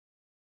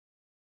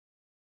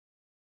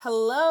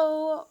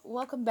Hello,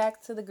 welcome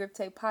back to the Grip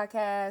Tape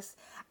podcast.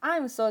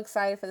 I'm so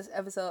excited for this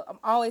episode. I'm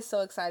always so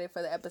excited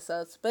for the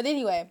episodes. But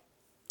anyway,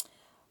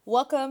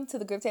 welcome to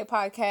the Grip Tape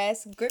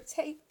podcast. Grip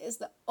Tape is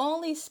the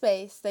only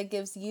space that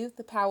gives youth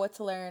the power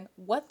to learn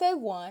what they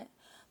want,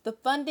 the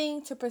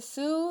funding to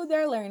pursue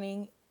their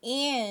learning,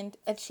 and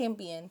a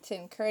champion to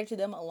encourage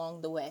them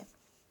along the way.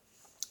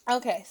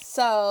 Okay,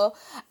 so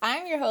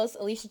I'm your host,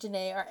 Alicia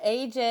Janae, or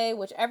AJ,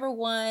 whichever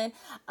one.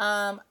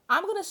 I'm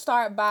going to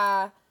start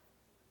by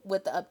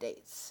with the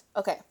updates.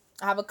 Okay,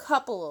 I have a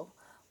couple.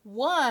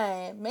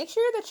 One, make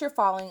sure that you're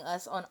following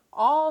us on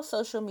all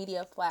social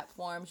media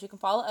platforms. You can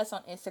follow us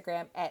on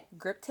Instagram at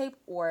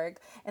griptapeorg,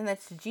 and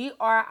that's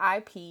GRIPTAPEORG,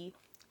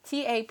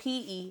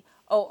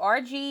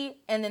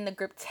 and then the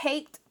Grip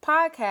Taped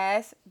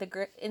podcast, the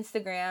Grip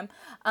Instagram.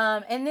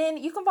 And then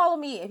you can follow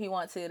me if you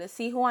want to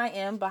see who I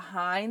am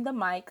behind the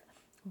mic,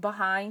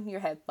 behind your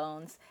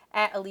headphones,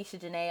 at Alicia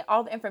Janae.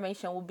 All the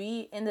information will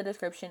be in the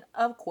description,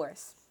 of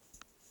course.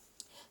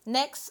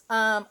 Next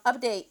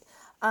update.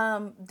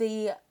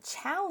 The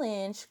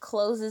challenge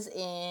closes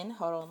in.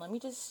 Hold on, let me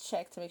just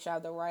check to make sure I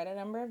have the right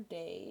number of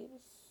days.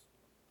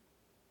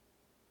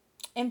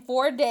 In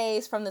 4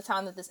 days from the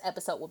time that this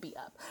episode will be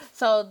up.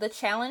 So the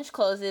challenge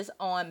closes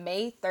on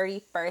May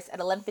 31st at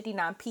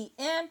 11:59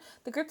 p.m.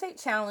 The Grip Tape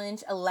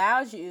Challenge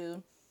allows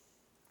you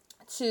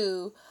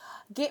to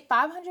get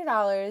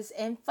 $500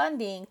 in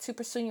funding to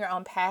pursue your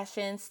own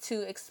passions,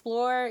 to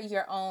explore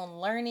your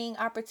own learning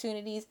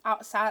opportunities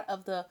outside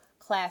of the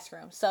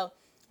classroom. So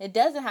it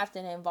doesn't have to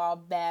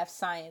involve math,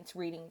 science,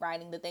 reading,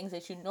 writing, the things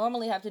that you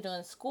normally have to do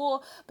in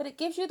school, but it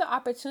gives you the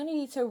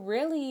opportunity to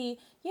really,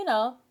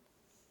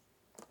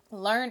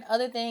 learn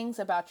other things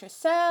about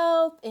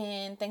yourself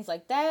and things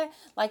like that.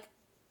 Like,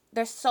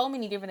 there's so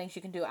many different things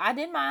you can do. I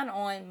did mine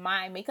on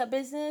my makeup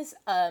business.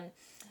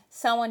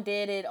 Someone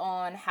did it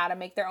on how to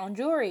make their own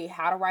jewelry,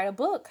 how to write a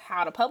book,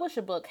 how to publish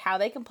a book, how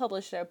they can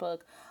publish their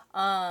book,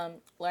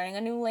 learning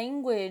a new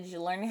language,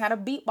 learning how to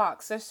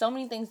beatbox. There's so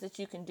many things that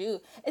you can do.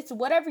 It's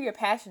whatever you're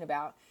passionate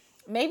about.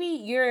 Maybe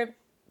you're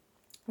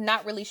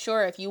not really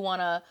sure if you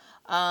want to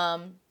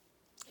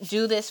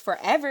do this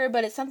forever,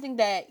 but it's something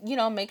that,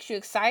 makes you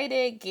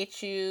excited,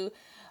 gets you,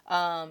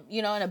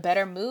 in a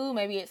better mood.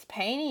 Maybe it's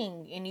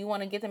painting and you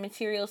want to get the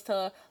materials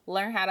to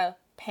learn how to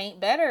paint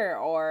better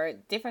or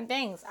different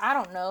things. I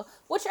don't know.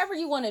 Whichever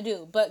you want to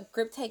do. But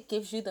Grip Tape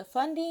gives you the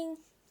funding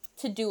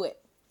to do it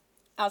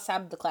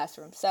outside of the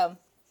classroom. So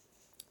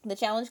the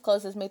challenge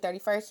closes May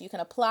 31st. You can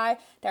apply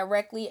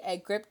directly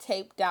at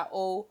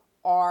griptape.org.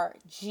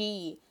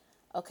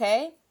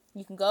 Okay?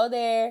 You can go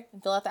there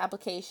and fill out the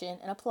application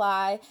and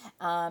apply.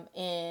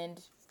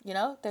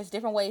 There's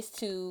different ways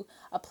to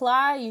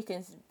apply. You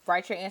can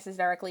write your answers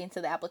directly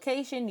into the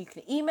application. You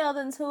can email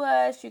them to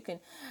us. You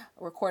can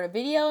record a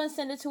video and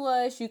send it to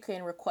us. You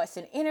can request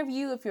an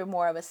interview if you're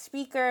more of a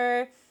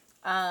speaker,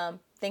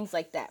 things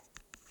like that.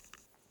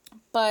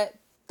 But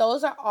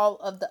those are all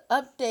of the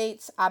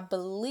updates, I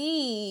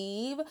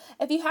believe.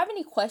 If you have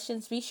any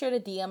questions, be sure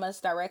to DM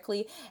us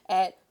directly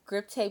at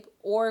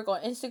griptape.org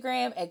on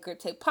Instagram, at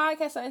griptape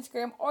podcast on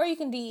Instagram, or you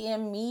can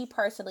DM me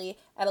personally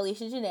at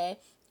Alicia Janae,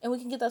 and we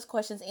can get those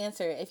questions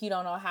answered. If you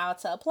don't know how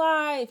to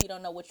apply, if you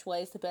don't know which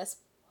way is the best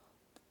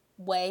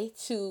way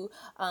to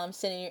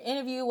send in your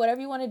interview, whatever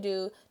you want to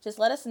do, just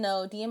let us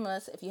know. DM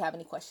us if you have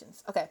any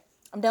questions. Okay,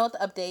 I'm done with the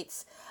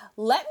updates.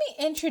 Let me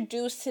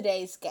introduce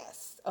today's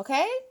guest,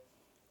 okay?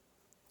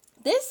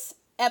 This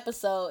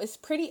episode is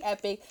pretty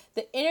epic.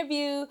 The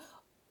interview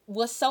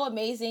was so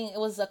amazing. It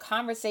was a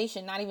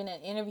conversation, not even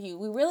an interview.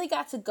 We really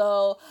got to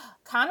go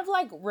kind of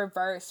like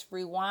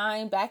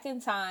rewind back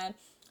in time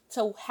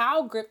to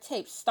how Grip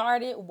Tape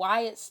started,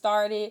 why it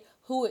started,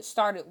 who it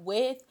started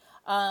with,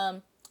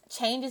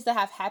 changes that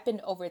have happened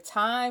over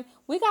time.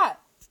 We got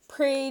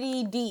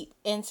pretty deep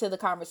into the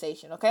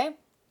conversation, okay?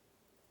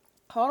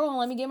 Hold on,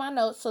 let me get my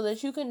notes so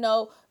that you can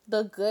know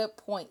the good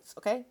points,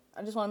 okay?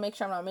 I just want to make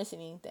sure I'm not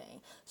missing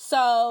anything.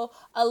 So,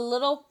 a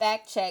little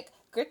fact check.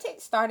 Grip Tape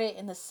started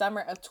in the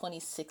summer of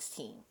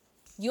 2016.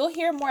 You'll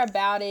hear more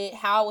about it,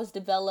 how it was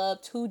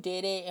developed, who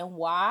did it, and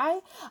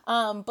why.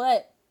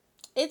 But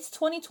it's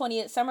 2020,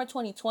 it's summer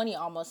 2020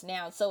 almost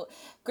now. So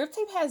Grip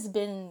Tape has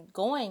been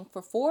going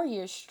for 4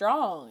 years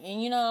strong.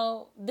 And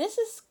this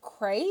is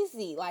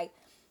crazy. Like,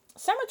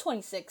 summer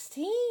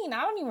 2016,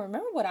 I don't even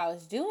remember what I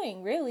was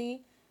doing,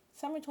 really.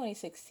 Summer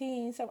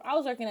 2016, I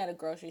was working at a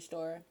grocery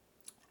store.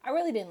 I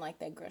really didn't like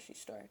that grocery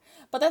store.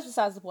 But that's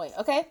besides the point,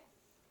 okay?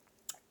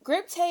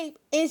 Grip Tape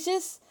is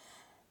just,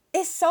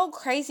 it's so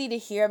crazy to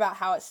hear about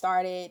how it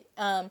started.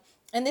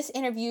 In this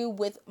interview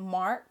with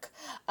Mark,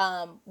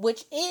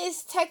 which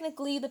is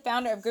technically the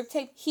founder of Grip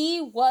Tape,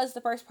 he was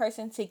the first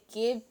person to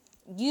give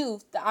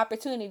youth the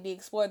opportunity to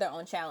explore their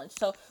own challenge.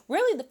 So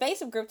really the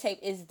face of Grip Tape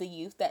is the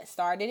youth that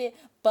started it,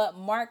 but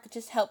Mark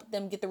just helped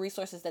them get the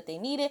resources that they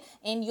needed,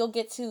 and you'll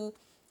get to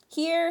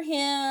hear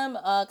him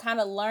kind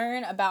of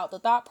learn about the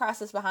thought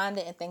process behind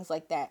it and things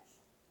like that.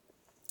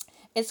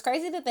 It's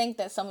crazy to think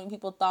that so many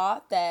people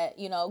thought that,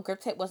 Grip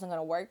Tape wasn't going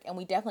to work, and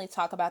we definitely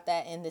talk about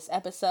that in this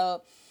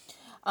episode.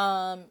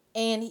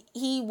 And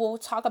he will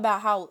talk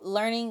about how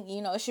learning,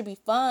 it should be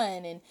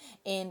fun,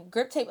 and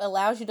grip tape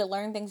allows you to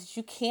learn things that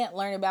you can't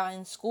learn about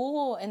in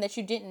school and that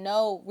you didn't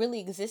know really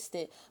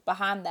existed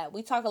behind that.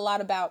 We talk a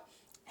lot about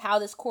how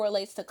this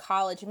correlates to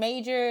college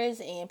majors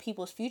and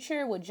people's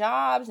future with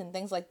jobs and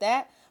things like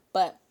that.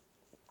 But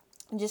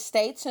just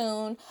stay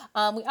tuned.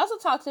 We also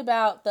talked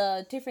about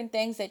the different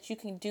things that you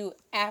can do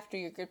after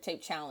your grip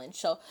tape challenge.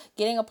 So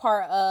getting a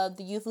part of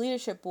the youth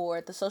leadership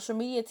board, the social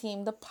media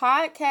team, the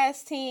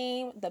podcast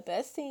team, the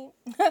best team,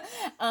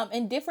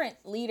 and different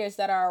leaders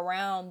that are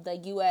around the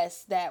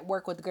U.S. that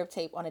work with grip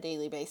tape on a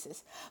daily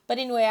basis. But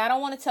anyway, I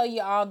don't want to tell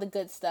you all the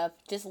good stuff.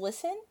 Just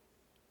listen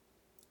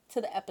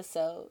to the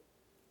episode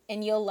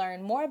and you'll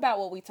learn more about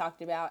what we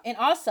talked about. And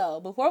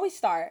also, before we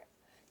start,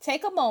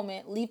 take a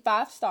moment, leave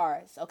 5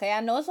 stars, okay?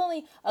 I know it's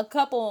only a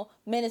couple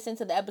minutes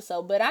into the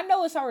episode, but I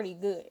know it's already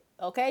good,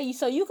 okay?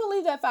 So you can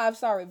leave that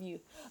 5-star review.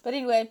 But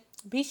anyway,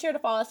 be sure to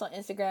follow us on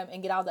Instagram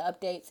and get all the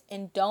updates.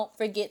 And don't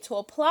forget to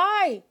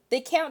apply. The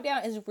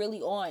countdown is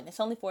really on. It's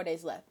only 4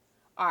 days left.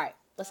 All right,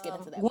 let's get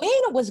into that.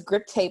 When was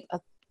grip tape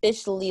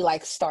officially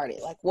started?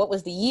 What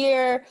was the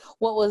year?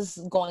 What was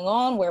going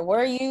on? Where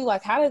were you?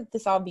 How did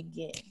this all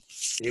begin?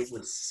 It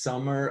was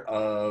summer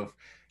of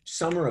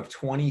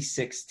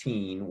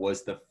 2016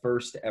 was the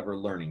first ever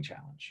learning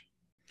challenge.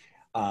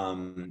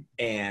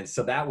 And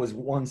so that was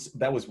one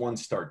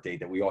start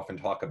date that we often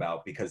talk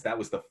about, because that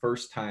was the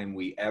first time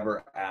we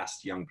ever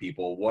asked young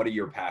people, what are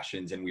your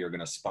passions? And we are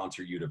going to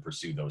sponsor you to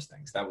pursue those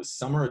things. That was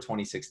summer of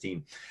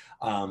 2016.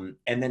 And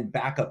then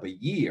back up a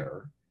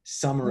year,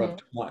 fall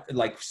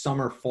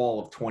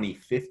of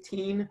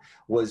 2015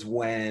 was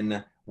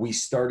when we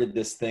started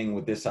this thing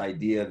with this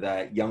idea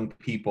that young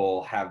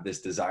people have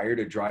this desire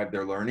to drive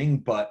their learning,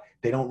 but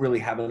they don't really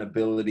have an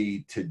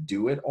ability to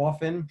do it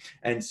often.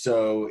 And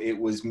so it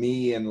was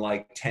me and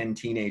 10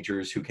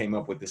 teenagers who came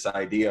up with this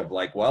idea of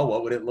well,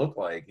 what would it look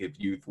like if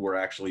youth were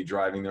actually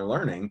driving their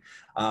learning?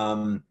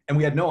 And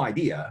we had no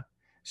idea.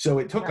 So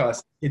it took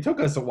us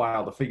a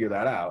while to figure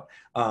that out.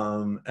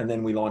 And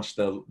then we launched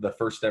the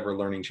first ever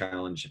learning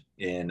challenge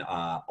in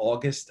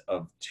August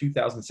of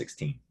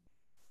 2016.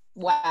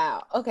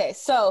 Wow. Okay.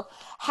 So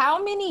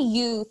how many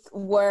youth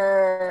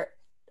were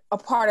a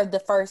part of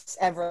the first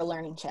ever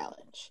learning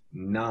challenge?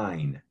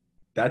 9.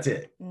 That's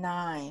it.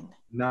 9.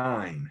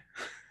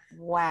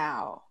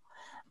 Wow.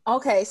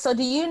 Okay. So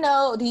do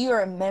you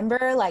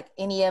remember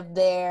any of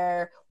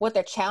what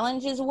their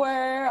challenges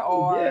were,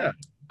 or? Yeah.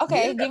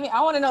 Okay. Yeah.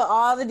 I want to know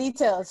all the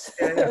details.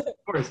 Yeah, of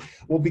course.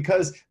 Well,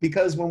 because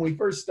when we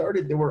first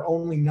started, there were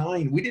only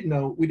 9. We didn't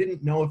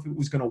know if it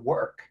was going to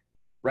work.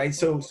 Right.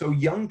 So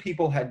young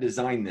people had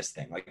designed this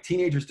thing.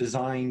 Teenagers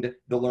designed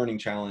the learning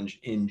challenge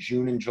in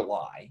June and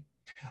July.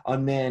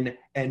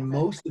 And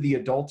most of the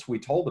adults we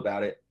told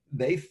about it,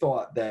 they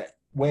thought that,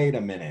 wait a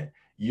minute,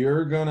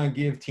 you're going to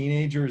give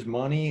teenagers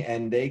money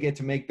and they get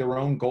to make their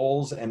own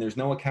goals and there's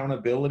no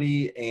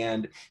accountability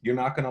and you're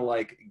not going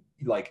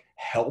to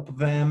help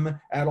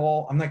them at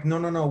all. I'm like,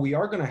 no, we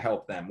are going to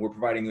help them. We're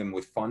providing them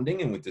with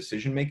funding and with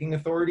decision-making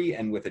authority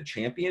and with a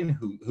champion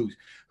who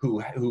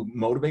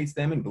motivates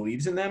them and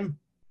believes in them.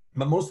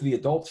 But most of the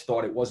adults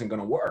thought it wasn't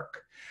going to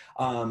work.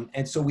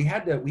 And so we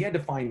had to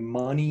find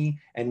money,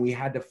 and we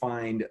had to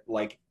find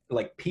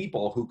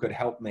people who could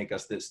help make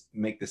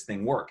this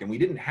thing work. And we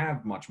didn't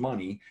have much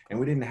money, and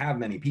we didn't have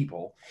many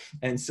people.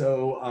 And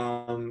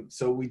so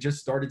we just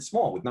started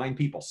small with 9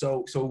 people.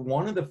 So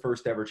one of the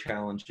first ever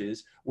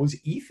challenges was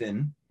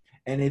Ethan.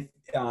 And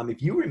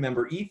if you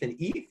remember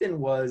Ethan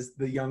was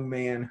the young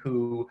man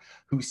who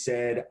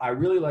said, I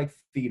really like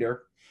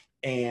theater,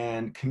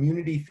 and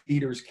community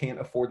theaters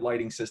can't afford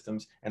lighting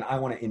systems, and I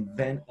want to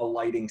invent a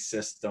lighting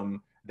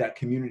system that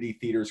community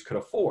theaters could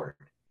afford.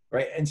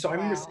 Right. And so I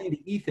remember saying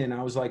to Ethan,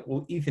 I was like,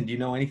 well, Ethan, do you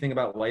know anything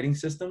about lighting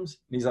systems?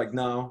 And he's like,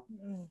 no.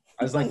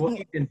 I was like, well,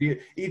 Ethan, do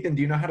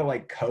you know how to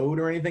code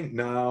or anything?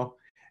 No.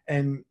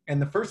 And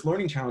the first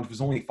learning challenge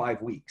was only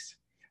 5 weeks.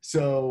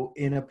 So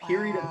in a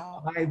period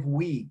of 5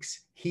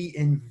 weeks, he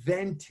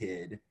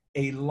invented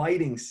a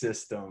lighting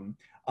system.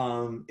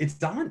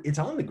 It's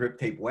on the Grip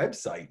Tape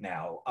website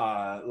now.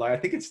 I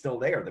think it's still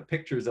there, the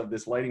pictures of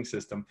this lighting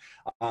system.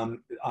 And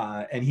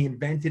he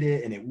invented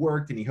it, and it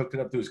worked, and he hooked it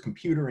up to his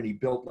computer, and he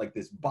built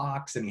this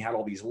box, and he had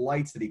all these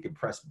lights that he could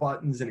press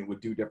buttons, and it would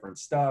do different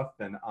stuff.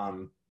 And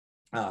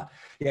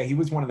he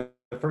was one of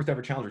the first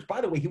ever challengers.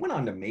 By the way, he went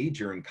on to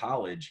major in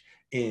college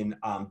in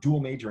dual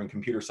major in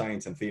computer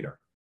science and theater.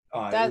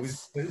 It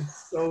was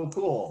so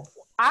cool.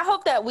 I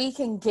hope that we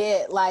can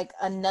get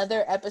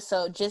another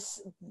episode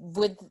just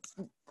with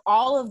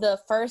all of the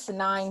first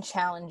 9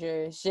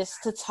 challengers,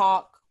 just to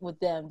talk with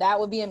them. That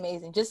would be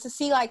amazing. Just to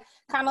see where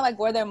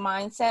their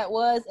mindset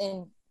was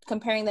and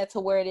comparing that to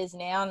where it is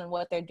now and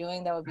what they're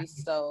doing. That would be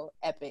so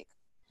epic.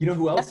 You know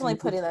who else? Definitely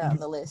putting that on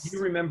the list. Do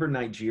you remember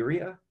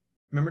Nigeria?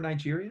 Remember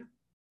Nigeria?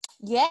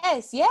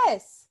 Yes.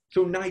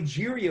 So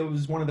Nigeria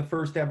was one of the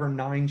first ever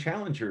 9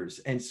 challengers.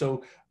 And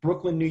so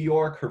Brooklyn, New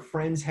York, her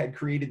friends had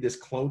created this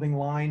clothing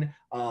line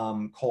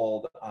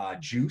called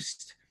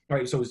Juiced.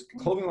 Right, so it was a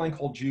clothing line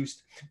called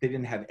Juiced. They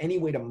didn't have any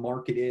way to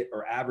market it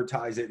or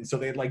advertise it, and so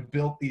they had like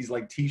built these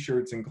like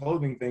T-shirts and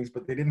clothing things,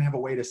 but they didn't have a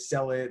way to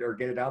sell it or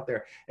get it out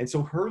there. And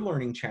so her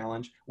learning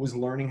challenge was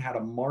learning how to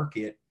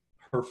market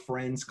her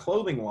friend's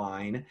clothing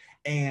line,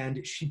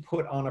 and she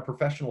put on a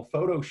professional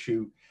photo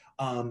shoot.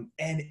 Like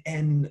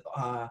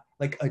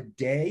a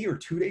day or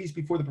 2 days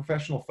before the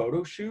professional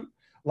photo shoot,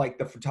 like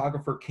the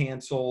photographer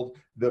canceled,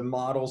 the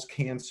models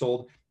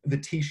canceled, the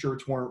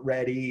T-shirts weren't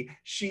ready.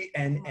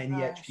 And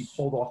yet she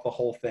pulled off the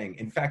whole thing.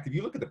 In fact, if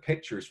you look at the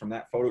pictures from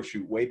that photo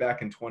shoot way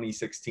back in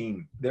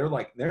 2016, they're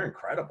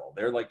incredible.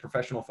 They're like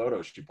professional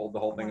photos. She pulled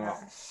the whole thing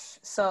off.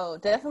 So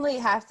definitely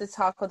have to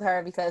talk with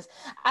her, because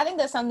I think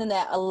that's something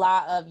that a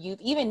lot of youth,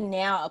 even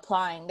now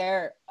applying,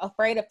 they're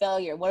afraid of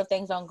failure. What if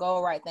things don't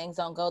go right? Things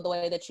don't go the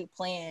way that you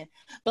plan.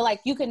 But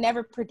like, you can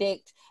never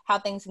predict how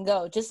things can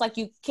go. Just like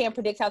you can't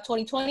predict how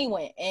 2020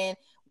 went. And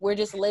we're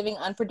just living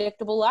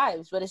unpredictable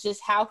lives, but it's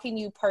just, how can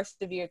you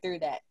persevere through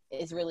that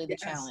is really the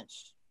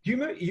challenge. Do you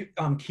remember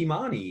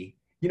Kimani?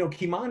 You know,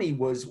 Kimani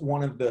was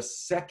one of the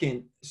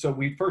second. So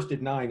we first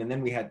did 9 and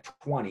then we had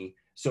 20.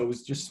 So it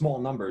was just small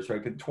numbers,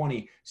 right? But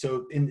 20.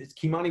 So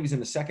Kimani was in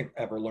the second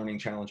ever learning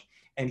challenge,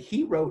 and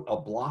he wrote a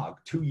blog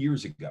 2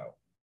 years ago.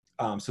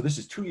 So this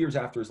is 2 years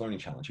after his learning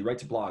challenge. He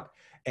writes a blog,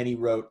 and he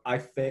wrote,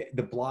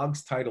 the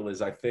blog's title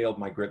is "I Failed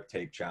My Grip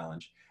Tape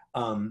Challenge."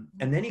 And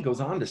then he goes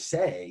on to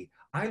say,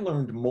 I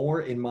learned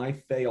more in my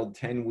failed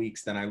 10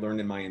 weeks than I learned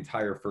in my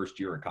entire first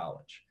year of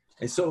college.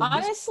 And so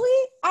honestly,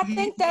 I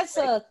think that's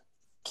a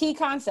key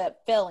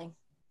concept, failing.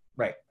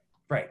 Right.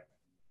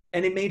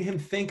 And it made him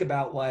think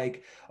about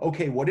like,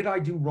 okay, what did I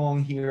do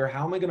wrong here?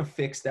 How am I going to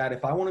fix that?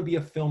 If I want to be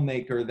a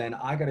filmmaker, then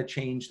I got to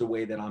change the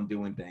way that I'm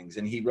doing things.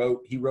 And he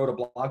wrote a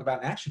blog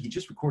about it. Actually, he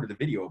just recorded a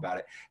video about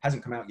it.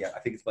 Hasn't come out yet. I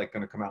think it's like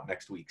going to come out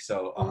next week.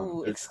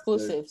 So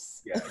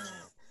exclusives. Yeah.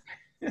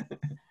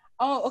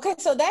 Oh, okay.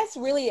 So that's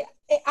really,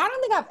 I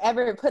don't think I've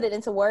ever put it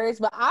into words,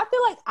 but I feel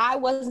like I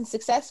wasn't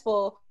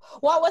successful.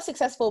 Well, I was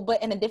successful,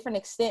 but in a different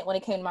extent when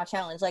it came to my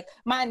challenge. Like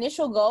my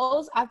initial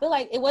goals, I feel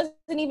like it wasn't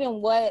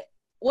even what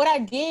I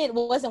did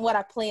wasn't what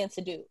I planned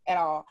to do at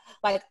all.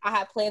 Like I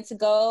had planned to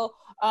go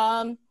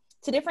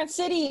to different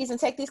cities and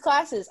take these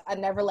classes. I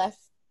never left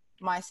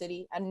my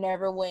city. I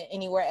never went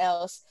anywhere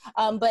else.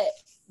 But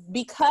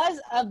because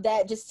of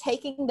that, just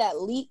taking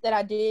that leap that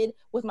I did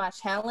with my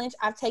challenge,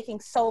 I've taken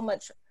so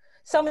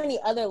many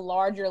other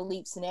larger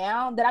leaps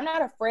now that I'm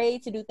not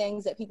afraid to do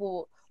things that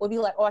people would be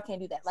like, oh, I can't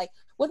do that. Like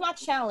with my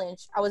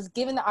challenge, I was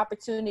given the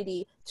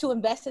opportunity to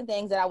invest in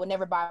things that I would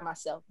never buy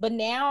myself. But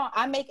now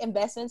I make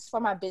investments for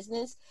my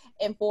business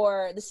and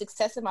for the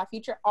success of my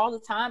future all the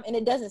time. And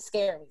it doesn't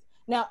scare me.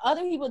 Now,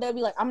 other people, they'll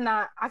be like,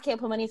 I can't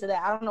put money into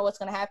that. I don't know what's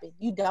going to happen.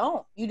 You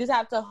don't. You just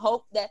have to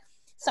hope that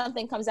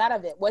something comes out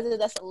of it, whether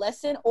that's a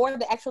lesson or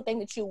the actual thing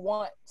that you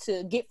want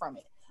to get from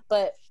it.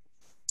 But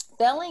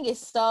failing is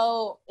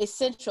so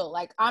essential.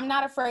 Like I'm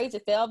not afraid to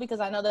fail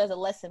because I know there's a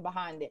lesson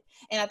behind it.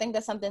 And I think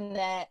that's something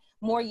that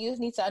more youth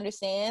need to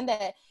understand,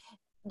 that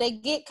they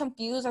get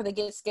confused or they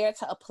get scared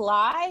to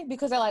apply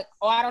because they're like,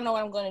 oh, I don't know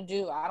what I'm going to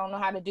do. I don't know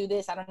how to do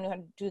this. I don't know how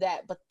to do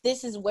that. But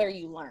this is where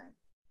you learn.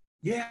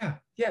 Yeah,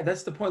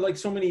 that's the point. Like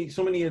so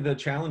many of the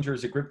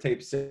challengers at Grip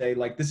Tape say,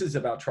 like, this is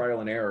about trial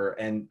and error.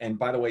 And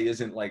by the way,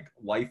 isn't like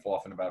life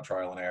often about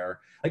trial and error?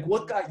 Like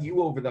what got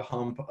you over the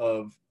hump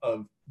of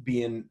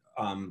being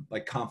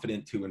like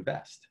confident to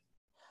invest?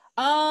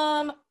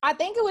 I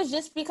think it was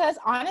just because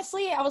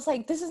honestly, I was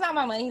like, this is not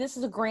my money. This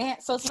is a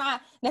grant. So it's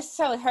not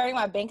necessarily hurting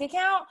my bank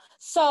account.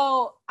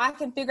 So I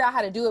can figure out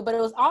how to do it. But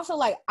it was also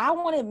like, I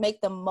want to make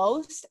the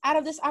most out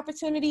of this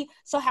opportunity.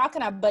 So how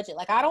can I budget?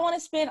 Like, I don't want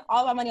to spend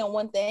all my money on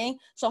one thing.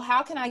 So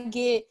how can I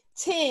get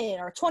 10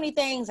 or 20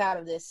 things out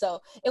of this?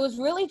 So it was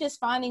really just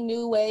finding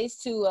new ways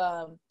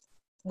to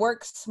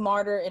work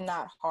smarter and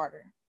not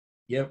harder.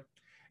 Yep.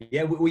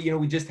 Yeah,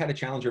 we just had a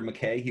challenger,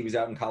 McKay. He was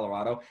out in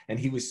Colorado, and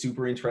he was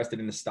super interested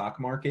in the stock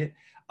market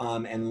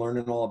and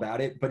learning all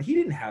about it. But he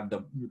didn't have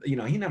he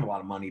didn't have a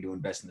lot of money to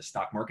invest in the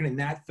stock market, and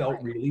that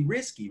felt really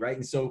risky, right?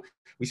 And so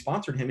we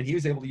sponsored him, and he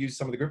was able to use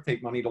some of the Grip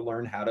Tape money to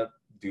learn how to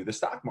do the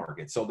stock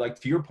market. So, like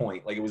to your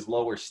point, like it was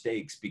lower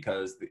stakes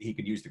because he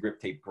could use the Grip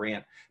Tape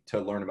grant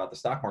to learn about the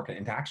stock market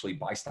and to actually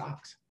buy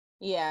stocks.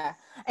 Yeah,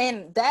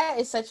 and that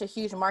is such a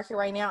huge market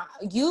right now.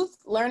 Youth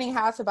learning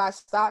how to buy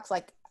stocks,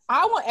 like.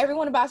 I want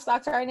everyone to buy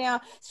stocks right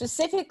now,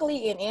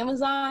 specifically in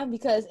Amazon,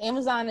 because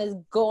Amazon is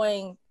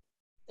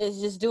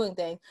just doing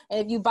things.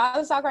 And if you buy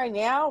the stock right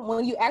now,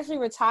 when you actually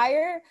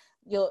retire,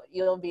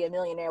 you'll be a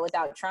millionaire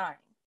without trying.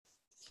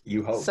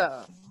 You hope.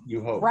 So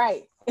you hope.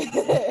 Right.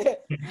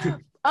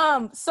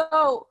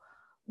 So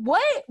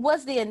what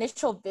was the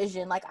initial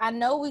vision? Like, I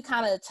know we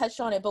kind of touched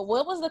on it, but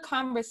what was the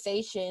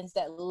conversations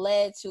that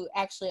led to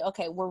actually,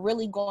 okay, we're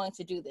really going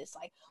to do this?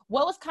 Like,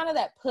 what was kind of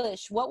that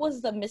push? What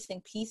was the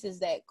missing pieces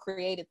that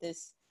created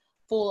this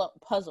full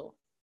puzzle?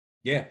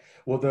 Yeah,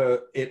 well,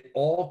 it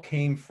all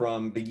came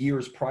from the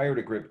years prior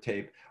to Grip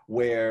Tape,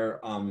 where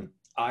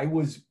I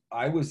was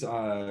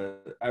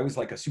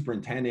like a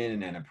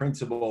superintendent and a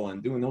principal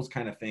and doing those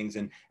kind of things,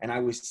 and I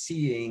was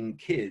seeing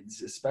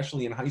kids,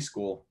 especially in high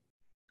school,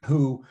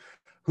 who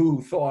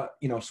thought,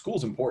 you know,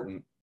 school's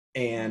important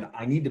and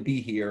I need to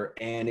be here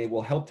and it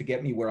will help to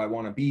get me where I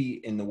want to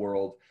be in the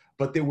world.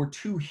 But there were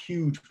two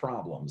huge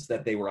problems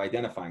that they were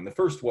identifying. The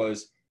first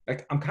was,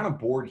 like, I'm kind of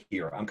bored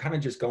here. I'm kind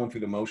of just going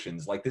through the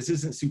motions. Like, this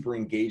isn't super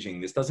engaging.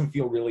 This doesn't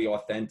feel really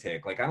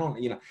authentic. Like, I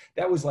don't, you know,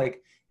 that was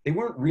like, they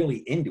weren't really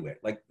into it.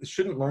 Like,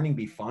 shouldn't learning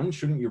be fun?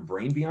 Shouldn't your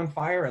brain be on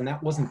fire? And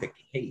that wasn't the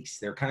case.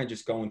 They're kind of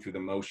just going through the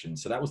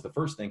motions. So that was the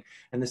first thing.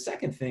 And the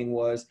second thing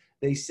was,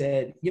 they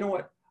said, you know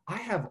what? I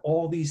have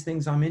all these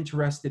things I'm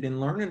interested in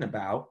learning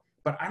about,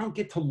 but I don't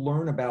get to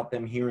learn about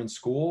them here in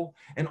school.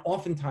 And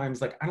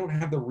oftentimes, like, I don't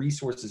have the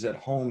resources at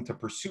home to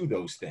pursue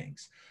those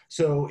things.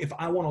 So if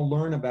I want to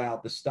learn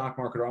about the stock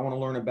market, or I want to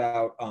learn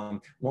about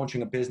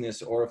launching a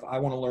business, or if I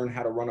want to learn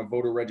how to run a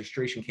voter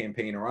registration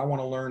campaign, or I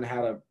want to learn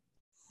how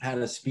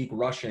to speak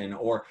Russian,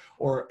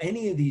 or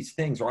any of these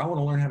things, or I want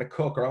to learn how to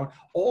cook, or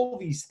all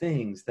these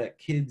things that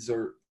kids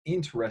are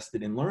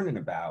interested in learning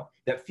about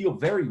that feel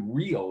very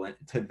real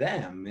to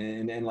them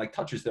and like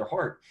touches their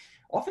heart.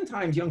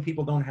 Oftentimes young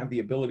people don't have the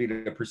ability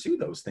to pursue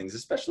those things,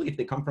 especially if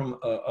they come from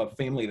a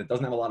family that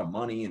doesn't have a lot of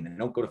money and they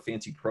don't go to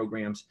fancy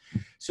programs.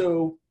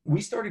 So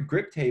we started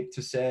Grip Tape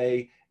to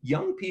say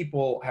young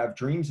people have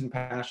dreams and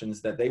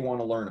passions that they want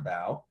to learn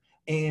about.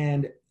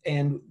 And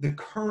the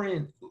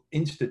current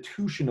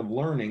institution of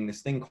learning,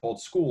 this thing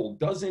called school,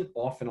 doesn't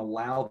often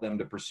allow them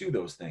to pursue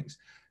those things.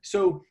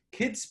 So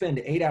kids spend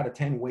 8 out of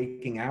 10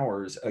 waking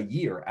hours a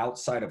year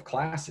outside of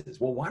classes.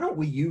 Well, why don't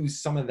we use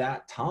some of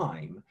that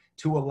time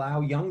to allow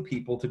young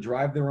people to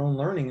drive their own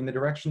learning in the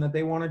direction that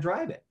they want to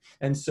drive it?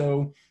 And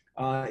so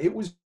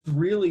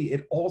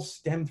it all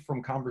stemmed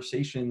from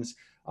conversations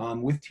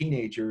with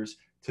teenagers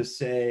to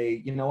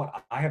say, you know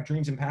what, I have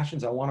dreams and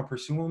passions, I want to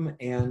pursue them,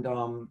 and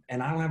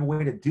I don't have a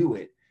way to do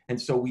it.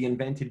 And so we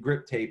invented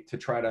Grip Tape to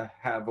try to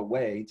have a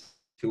way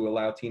to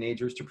allow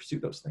teenagers to pursue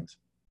those things.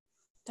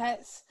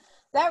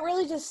 That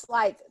really just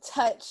like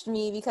touched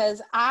me,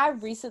 because I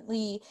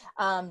recently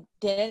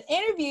did an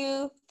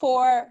interview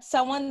for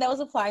someone that was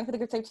applying for the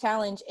Grip Tape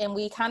Challenge, and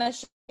we kind of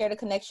shared a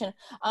connection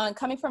on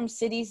coming from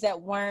cities that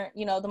weren't,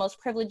 you know, the most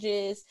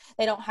privileges.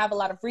 They don't have a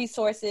lot of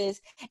resources,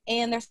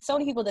 and there's so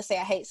many people that say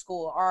I hate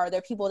school, or there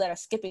are people that are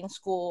skipping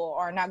school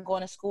or not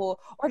going to school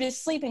or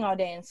just sleeping all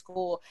day in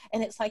school.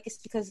 And it's like, it's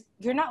because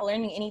you're not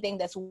learning anything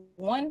that's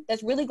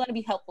really going to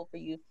be helpful for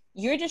you.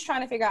 You're just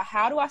trying to figure out,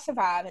 how do I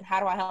survive and how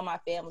do I help my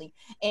family?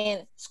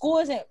 And school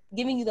isn't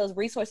giving you those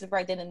resources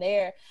right then and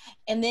there.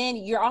 And then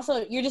you're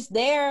just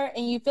there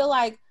and you feel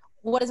like,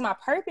 what is my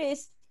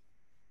purpose?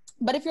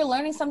 But if you're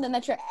learning something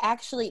that you're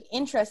actually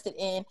interested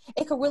in,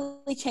 it could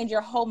really change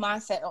your whole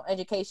mindset on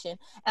education.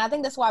 And I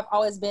think that's why I've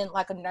always been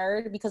like a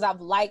nerd, because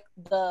I've liked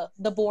the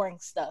boring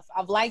stuff.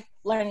 I've liked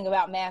learning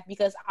about math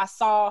because I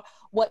saw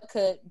what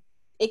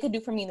it could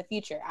do for me in the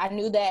future. I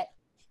knew that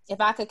if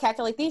I could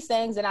calculate these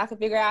things, then I could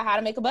figure out how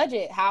to make a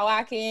budget, how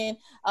I can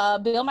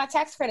build my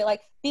tax credit.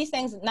 Like, these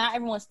things not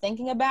everyone's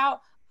thinking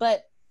about,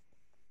 but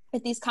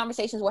if these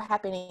conversations were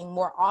happening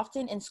more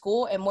often in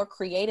school and more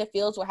creative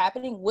fields were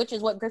happening, which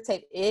is what Grip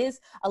Tape is,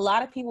 a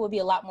lot of people would be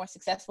a lot more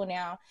successful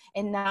now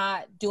and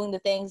not doing the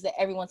things that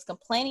everyone's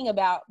complaining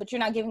about, but you're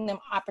not giving them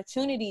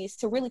opportunities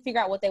to really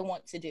figure out what they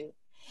want to do.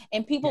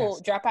 And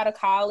people drop out of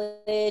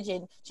college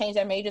and change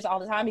their majors all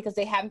the time because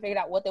they haven't figured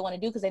out what they want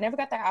to do, because they never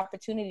got that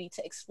opportunity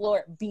to explore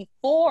it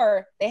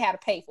before they had to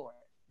pay for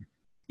it.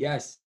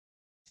 Yes.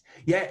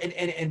 Yeah,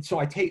 and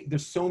so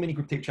there's so many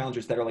Grip Tape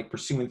challengers that are like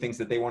pursuing things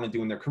that they want to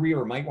do in their career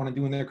or might want to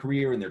do in their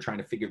career, and they're trying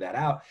to figure that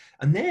out.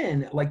 And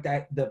then like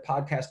the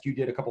podcast you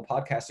did a couple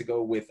podcasts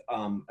ago with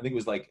I think it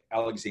was like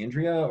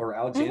Alexandria.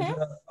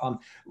 Mm-hmm.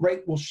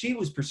 Right? Well, she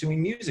was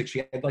pursuing music. She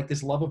had like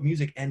this love of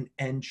music,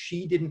 and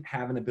she didn't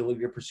have an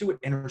ability to pursue it,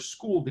 and her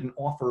school didn't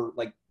offer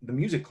like the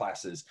music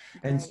classes.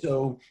 And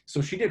right.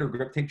 so she did her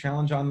Grip Tape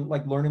challenge on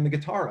like learning the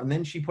guitar, and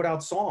then she put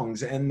out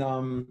songs, and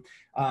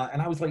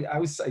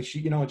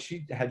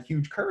she had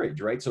huge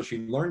courage, right? So she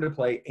learned to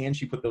play and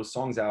she put those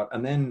songs out,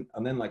 and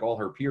then like all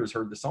her peers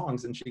heard the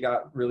songs and she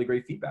got really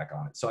great feedback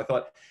on it. So I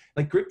thought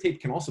like Grip Tape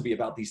can also be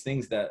about these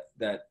things that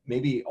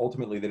maybe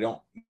ultimately they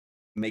don't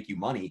make you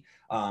money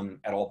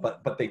at all,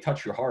 but they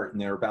touch your heart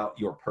and they're about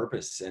your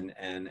purpose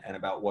and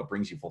about what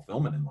brings you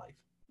fulfillment in life.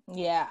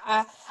 Yeah,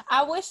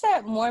 I wish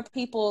that more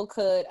people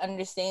could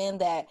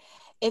understand that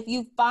if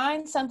you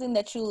find something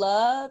that you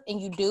love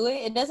and you do it,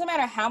 it doesn't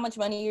matter how much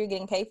money you're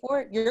getting paid for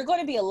it, you're going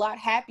to be a lot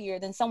happier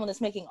than someone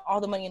that's making all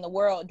the money in the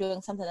world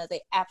doing something that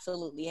they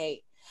absolutely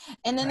hate.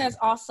 And then there's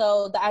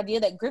also the idea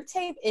that Grip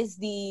Tape is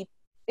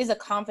a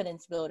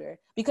confidence builder,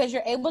 because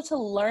you're able to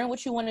learn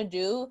what you want to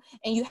do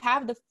and you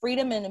have the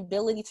freedom and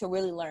ability to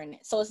really learn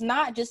it. So it's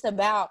not just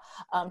about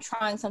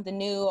trying something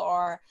new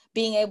or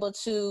being able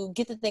to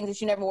get the things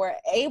that you never were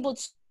able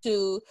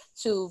to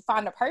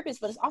find a purpose,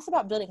 but it's also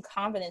about building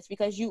confidence,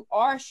 because you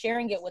are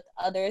sharing it with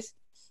others.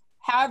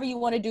 However you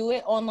want to do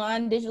it,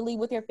 online, digitally,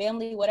 with your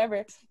family,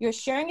 whatever, you're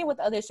sharing it with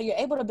others. So you're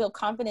able to build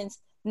confidence,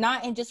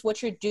 not in just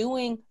what you're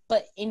doing,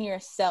 but in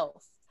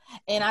yourself.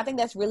 And I think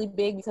that's really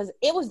big, because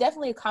it was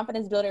definitely a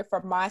confidence builder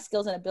for my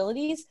skills and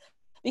abilities,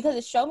 because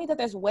it showed me that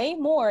there's way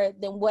more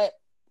than what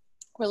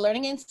we're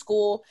learning in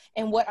school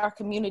and what our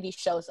community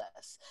shows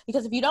us.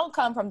 Because if you don't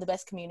come from the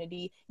best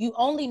community, you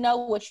only know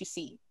what you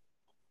see.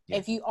 Yeah.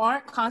 If you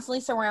aren't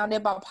constantly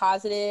surrounded by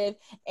positive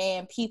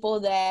and people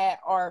that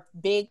are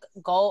big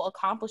goal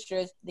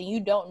accomplishers, then you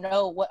don't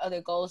know what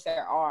other goals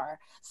there are.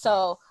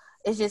 So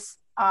it's just,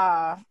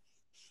 I've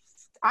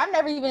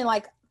never even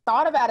like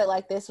thought about it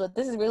like this, but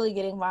this is really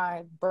getting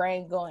my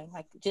brain going.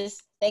 Like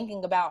just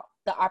thinking about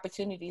the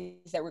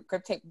opportunities that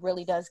Griptape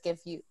really does give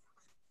you.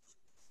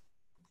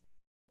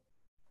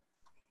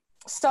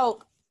 So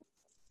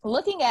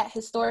looking at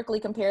historically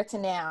compared to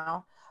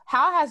now,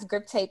 how has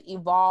Griptape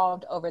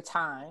evolved over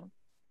time?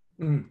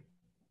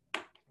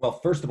 Well,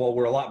 first of all,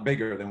 we're a lot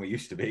bigger than we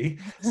used to be.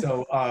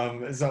 So,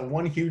 so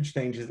one huge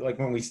thing is like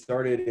when we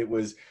started,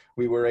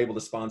 we were able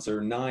to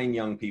sponsor 9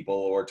 young people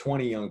or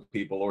 20 young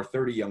people or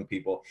 30 young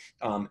people.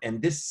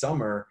 And this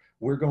summer,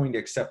 we're going to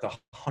accept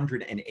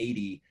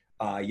 180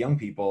 young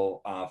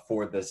people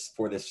for this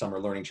summer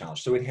learning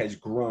challenge. So it has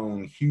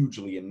grown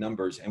hugely in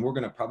numbers, and we're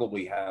going to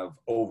probably have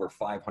over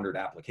 500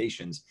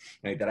 applications.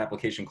 Right? That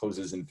application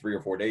closes in 3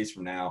 or 4 days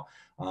from now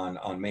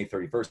on May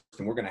 31st,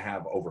 and we're going to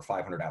have over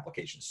 500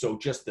 applications. So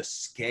just the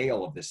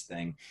scale of this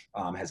thing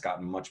has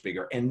gotten much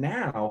bigger. And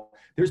now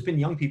there's been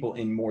young people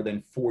in more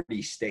than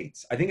 40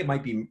 states. I think it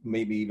might be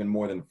maybe even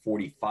more than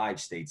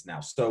 45 states now.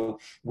 So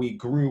we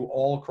grew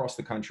all across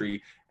the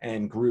country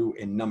and grew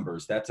in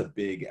numbers. That's a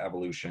big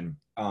evolution.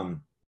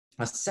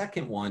 A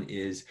second one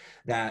is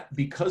that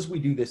because we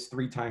do this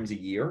 3 times a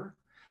year,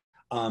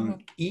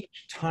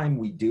 each time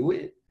we do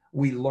it,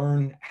 we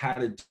learn how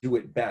to do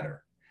it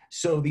better.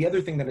 So the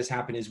other thing that has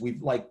happened is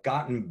we've like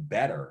gotten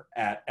better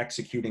at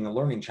executing a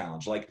learning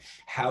challenge. Like,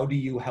 how do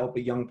you help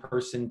a young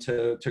person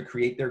to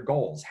create their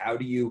goals? How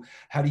do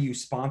you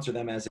sponsor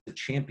them as a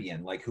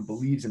champion, like who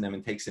believes in them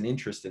and takes an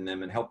interest in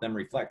them and help them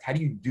reflect? How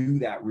do you do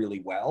that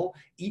really well?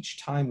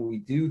 Each time we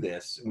do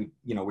this,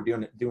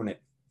 we're doing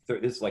it.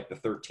 This is like the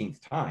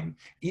 13th time.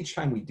 Each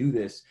time we do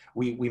this,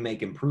 we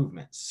make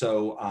improvements.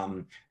 So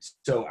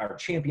our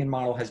champion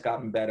model has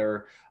gotten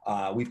better.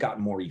 We've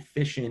gotten more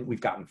efficient.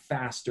 We've gotten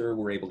faster.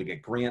 We're able to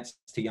get grants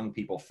to young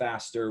people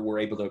faster.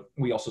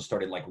 We also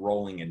started like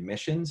rolling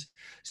admissions.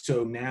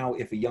 So now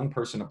if a young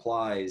person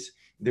applies,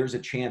 there's a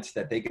chance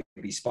that they could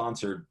be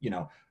sponsored,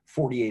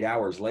 48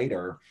 hours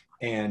later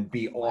and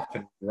be off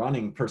and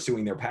running,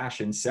 pursuing their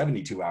passion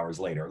 72 hours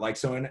later. Like,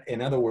 so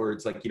in other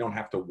words, like you don't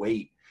have to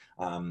wait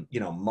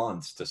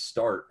months to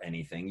start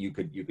anything. You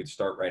could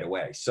start right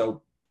away.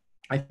 So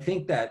I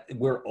think that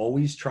we're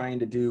always trying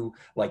to do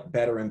like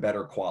better and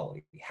better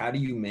quality. How do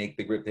you make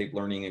the Griptape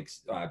Learning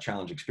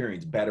Challenge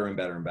experience better and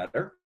better and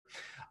better?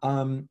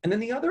 And then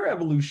the other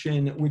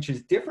evolution, which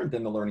is different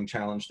than the Learning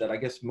Challenge that I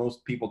guess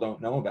most people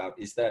don't know about,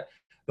 is that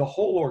the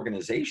whole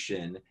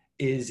organization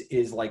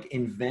is like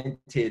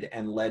invented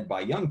and led by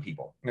young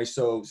people. Okay,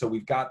 so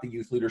we've got the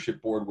Youth Leadership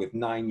Board with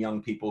 9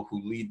 young people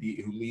who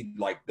lead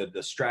like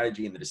the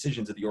strategy and the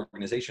decisions of the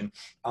organization,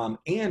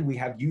 and we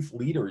have youth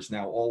leaders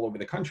now all over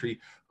the country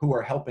who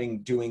are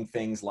helping doing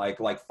things like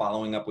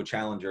following up with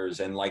challengers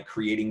and like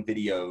creating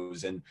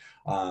videos, and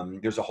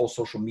there's a whole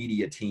social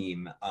media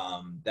team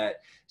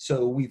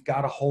so we've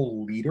got a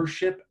whole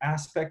leadership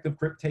aspect of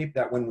Griptape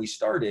that when we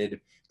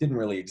started didn't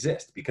really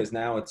exist, because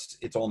now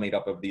it's all made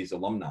up of these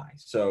alumni.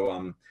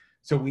 So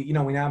we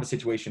now have a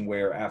situation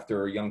where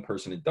after a young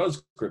person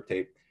does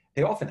Griptape,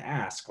 they often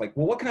ask like,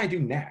 well, what can I do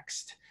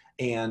next?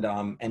 And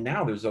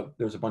now there's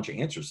a bunch of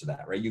answers to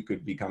that, right? You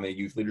could become a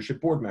Youth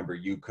Leadership Board member.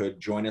 You could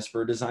join us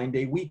for a Design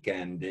Day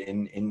weekend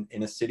in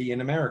a city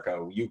in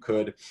America. You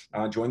could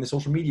join the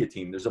social media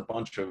team. There's a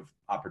bunch of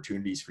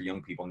opportunities for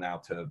young people now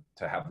to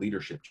have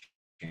leadership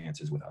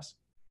chances with us.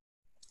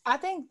 I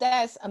think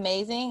that's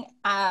amazing.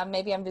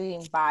 Maybe I'm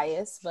being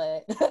biased,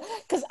 but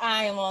because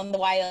I am on the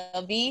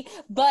YLB,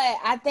 but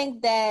I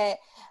think that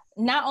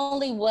not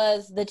only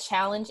was the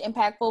challenge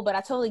impactful, but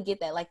I totally get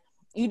that. Like,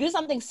 you do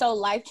something so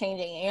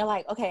life-changing and you're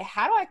like, okay,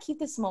 how do I keep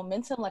this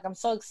momentum? Like, I'm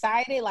so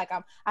excited. Like,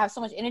 I have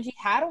so much energy.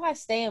 How do I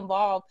stay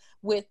involved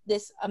with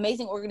this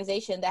amazing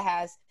organization that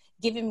has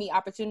given me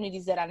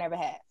opportunities that I never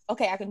had?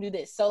 Okay, I can do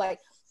this. So like,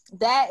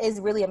 that is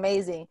really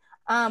amazing.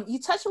 You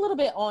touched a little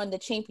bit on the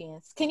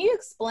champions. Can you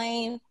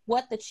explain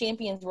what the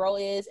champions' role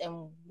is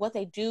and what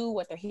they do,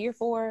 what they're here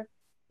for?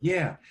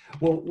 Yeah.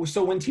 Well,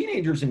 so when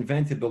teenagers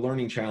invented the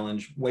Learning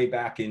Challenge way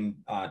back in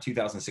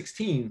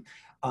 2016,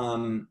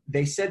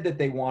 they said that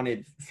they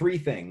wanted 3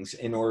 things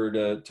in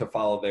order to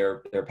follow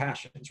their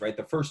passions, right?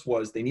 The first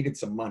was they needed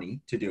some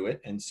money to do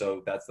it. And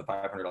so that's the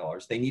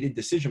 $500. They needed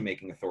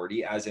decision-making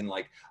authority, as in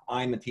like,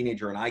 I'm a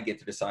teenager and I get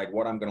to decide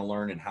what I'm going to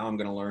learn and how I'm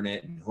going to learn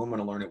it and who I'm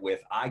going to learn it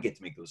with. I get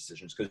to make those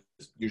decisions, because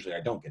usually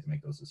I don't get to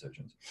make those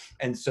decisions.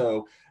 And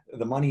so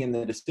the money and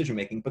the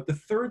decision-making. But the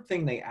third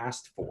thing they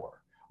asked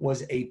for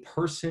was a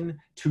person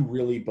to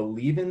really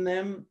believe in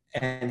them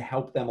and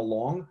help them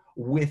along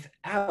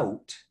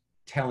without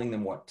telling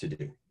them what to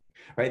do,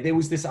 right? There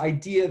was this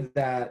idea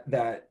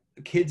that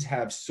kids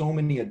have so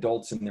many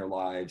adults in their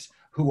lives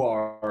who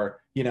are,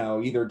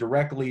 either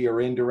directly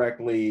or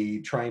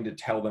indirectly trying to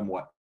tell them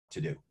what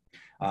to do.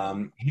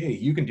 Hey,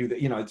 you can do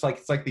that. You know, it's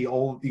like the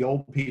old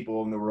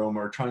people in the room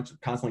are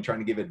constantly trying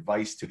to give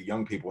advice to the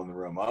young people in the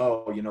room.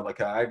 Oh, you know,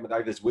 like I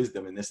have this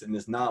wisdom and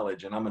this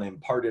knowledge, and I'm going to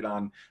impart it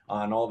on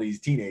all these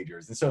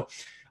teenagers. And so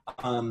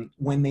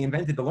when they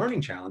invented the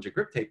learning challenge at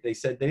Grip Tape, they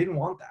said they didn't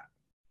want that.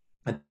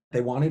 They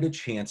wanted a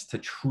chance to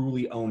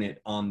truly own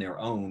it on their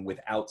own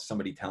without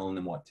somebody telling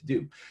them what to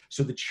do.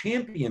 So the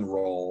champion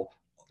role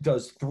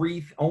does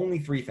only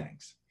three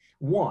things.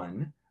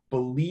 One,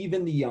 believe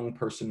in the young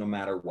person no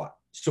matter what.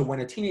 So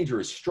when a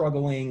teenager is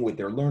struggling with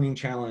their learning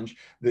challenge,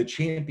 the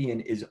champion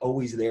is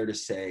always there to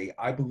say,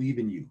 I believe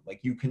in you.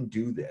 Like, you can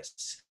do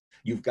this.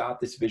 You've got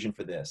this vision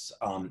for this.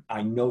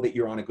 I know that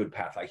you're on a good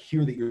path. I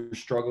hear that you're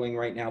struggling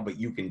right now, but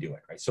you can do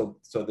it, right? So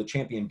the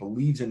champion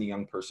believes in the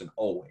young person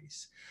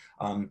always.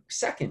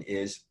 Second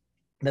is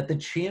that the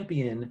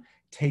champion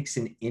takes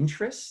an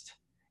interest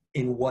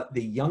in what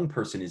the young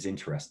person is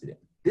interested in.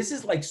 This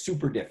is like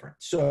super different.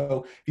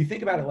 So if you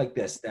think about it like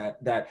this,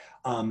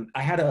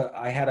 I had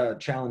a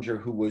challenger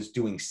who was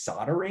doing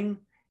soldering,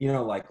 you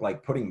know,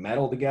 like putting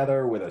metal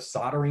together with a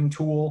soldering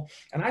tool.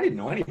 And I didn't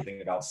know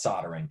anything about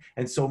soldering.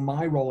 And so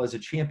my role as a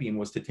champion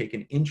was to take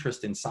an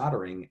interest in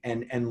soldering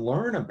and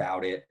learn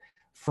about it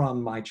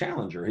from my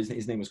challenger.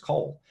 His name was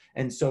Cole.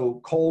 And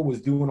so Cole was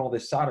doing all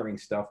this soldering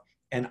stuff,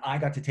 and I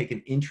got to take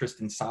an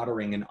interest in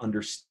soldering and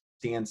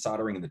understand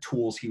soldering and the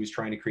tools he was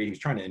trying to create. He was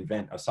trying to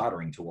invent a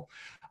soldering tool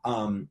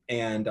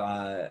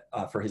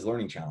for his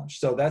learning challenge.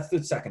 So that's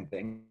the second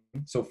thing.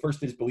 So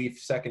first is belief,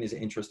 second is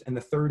interest, and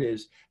the third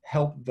is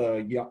help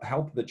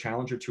the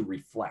challenger to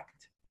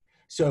reflect.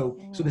 So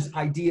this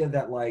idea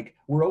that like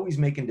we're always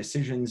making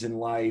decisions in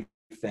life,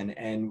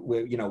 and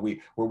we're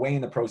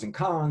weighing the pros and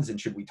cons, and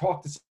should we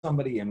talk to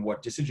somebody, and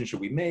what decision should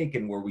we make,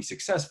 and were we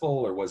successful,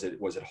 or was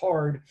it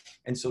hard?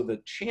 And so the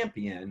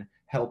champion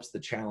helps the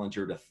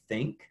challenger to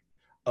think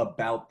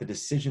about the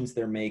decisions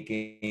they're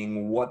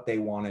making, what they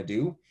want to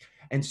do.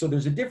 And so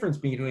there's a difference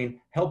between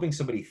helping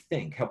somebody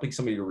think, helping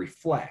somebody to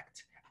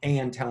reflect,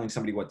 and telling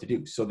somebody what to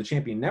do. So the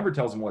champion never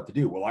tells them what to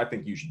do. Well, I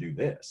think you should do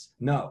this.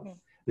 No,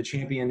 the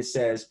champion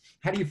says,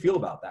 how do you feel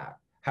about that?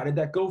 How did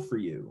that go for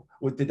you?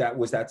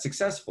 Was that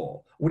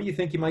successful? What do you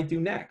think you might do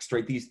next?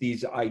 Right?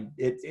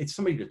 It's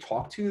somebody to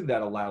talk to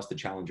that allows the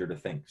challenger to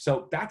think.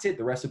 So that's it.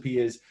 The recipe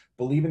is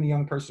believe in the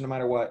young person no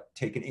matter what,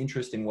 take an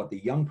interest in what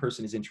the young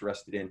person is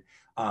interested in,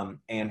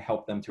 and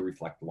help them to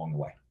reflect along the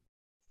way.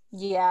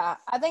 Yeah,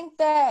 I think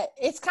that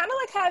it's kind of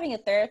like having a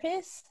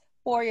therapist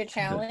for your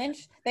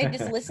challenge. They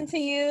just listen to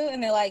you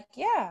and they're like,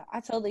 yeah,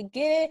 I totally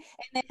get it.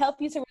 And they help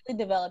you to really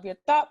develop your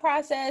thought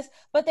process,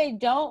 but they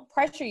don't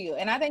pressure you.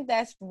 And I think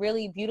that's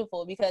really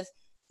beautiful, because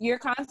you're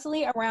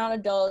constantly around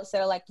adults that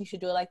are like, you should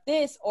do it like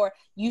this, or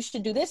you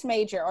should do this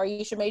major, or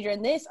you should major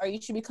in this, or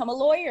you should become a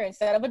lawyer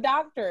instead of a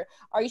doctor,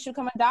 or you should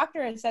become a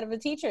doctor instead of a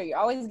teacher. You're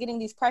always getting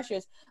these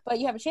pressures, but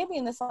you have a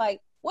champion that's like,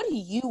 what do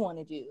you want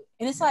to do?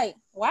 And it's like,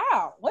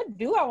 wow, what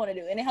do I want to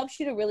do? And it helps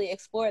you to really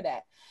explore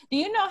that. Do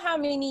you know how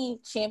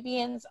many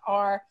champions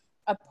are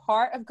a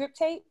part of Grip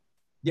Tape?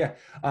 Yeah.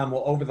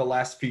 Well, over the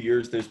last few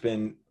years, there's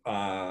been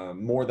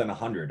more than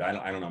 100.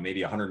 I don't know,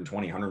 maybe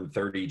 120,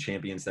 130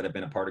 champions that have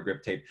been a part of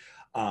Grip Tape.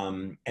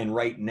 And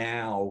right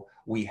now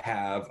we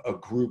have a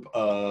group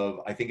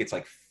of, I think it's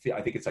like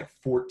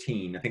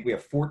 14. I think we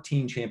have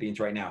 14 champions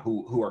right now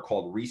who are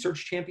called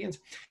research champions.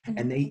 Mm-hmm.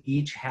 And they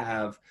each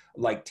have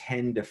like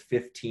 10 to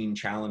 15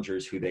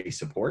 challengers who they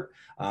support.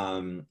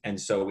 And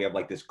so we have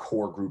like this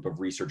core group of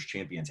research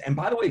champions. And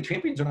by the way,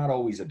 champions are not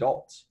always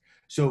adults.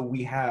 So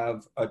we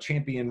have a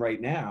champion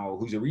right now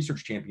who's a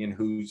research champion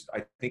who's,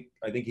 I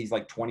think he's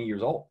like 20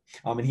 years old.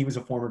 And he was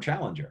a former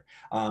challenger.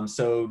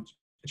 So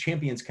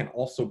champions can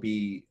also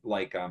be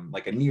like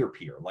a near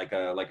peer, like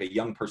a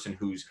young person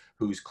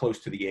who's close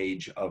to the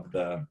age of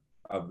the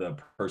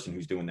person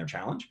who's doing their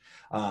challenge.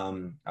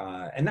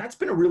 And that's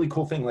been a really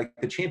cool thing. Like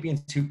the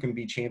champions who can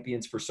be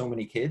champions for so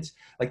many kids,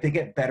 like they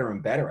get better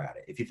and better at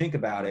it. If you think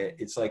about it,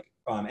 it's like,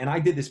 and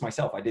I did this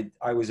myself.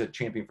 I was a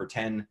champion for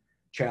 10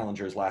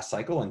 challengers last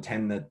cycle and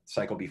 10 the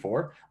cycle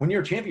before. When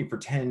you're a champion for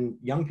 10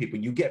 young people,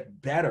 you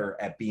get better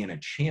at being a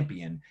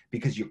champion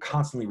because you're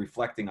constantly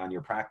reflecting on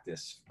your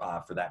practice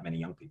for that many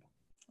young people.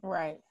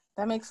 Right.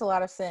 That makes a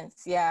lot of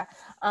sense. Yeah.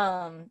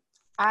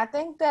 I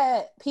think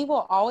that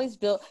people always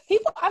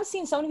I've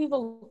seen so many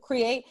people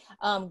create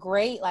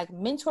great like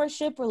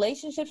mentorship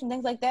relationships and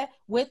things like that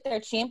with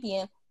their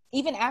champion,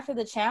 even after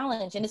the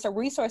challenge. And it's a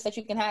resource that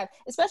you can have,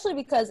 especially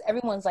because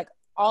everyone's like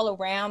all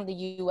around the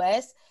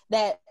US,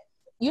 that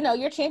you know,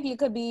 your champion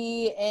could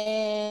be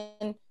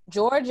in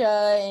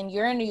Georgia and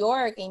you're in New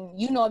York, and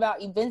you know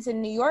about events in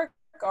New York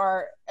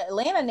or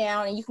Atlanta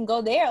now, and you can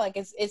go there. Like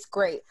it's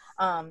great.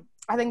 I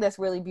think that's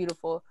really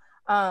beautiful.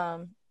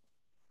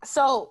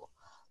 So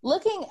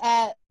looking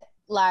at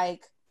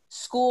like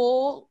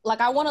school, like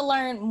I want to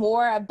learn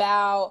more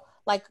about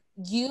like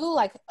you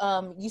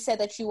said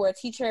that you were a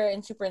teacher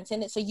and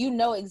superintendent, so you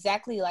know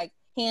exactly like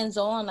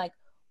hands-on like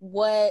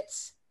what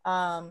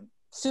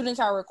students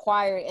are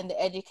required in the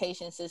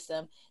education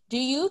system. Do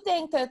you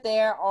think that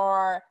there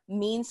are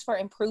means for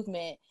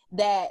improvement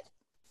that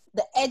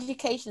the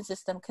education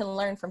system can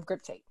learn from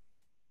grip tape?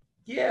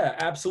 Yeah,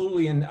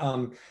 absolutely. And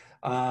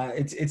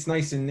it's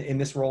nice in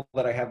this role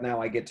that I have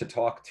now. I get to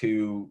talk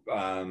to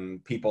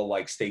people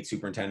like state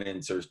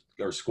superintendents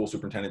or school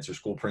superintendents or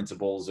school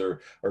principals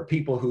or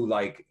people who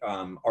like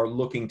are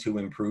looking to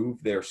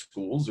improve their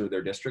schools or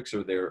their districts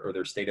or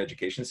their state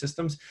education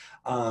systems.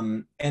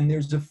 And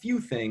there's a few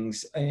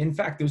things. In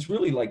fact, there's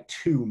really like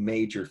two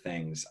major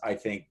things I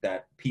think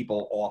that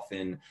people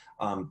often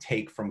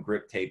take from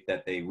grip tape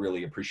that they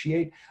really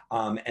appreciate,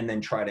 and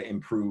then try to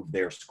improve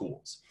their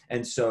schools.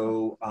 And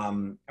so, I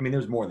mean,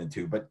 there's more than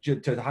two, but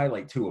to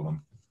highlight two of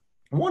them.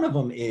 One of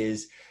them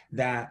is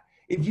that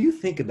if you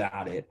think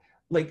about it,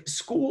 like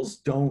schools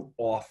don't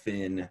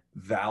often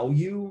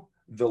value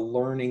the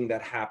learning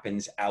that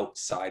happens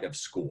outside of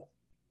school.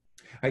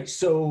 Right.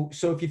 So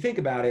if you think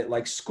about it,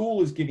 like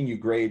school is giving you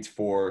grades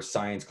for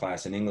science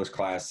class and English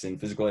class and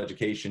physical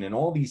education and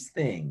all these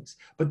things,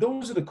 but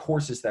those are the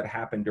courses that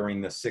happen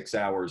during the 6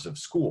 hours of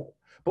school.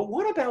 But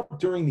what about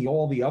during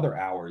all the other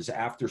hours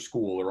after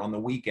school or on the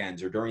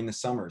weekends or during the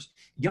summers?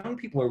 Young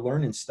people are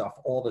learning stuff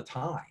all the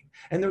time.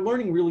 And they're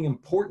learning really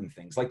important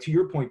things, like to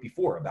your point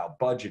before about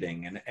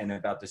budgeting and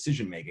about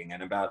decision making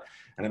and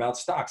about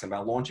stocks and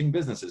about launching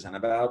businesses and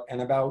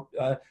about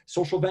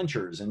social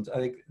ventures. And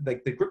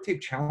like the grip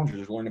tape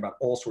challengers are learning about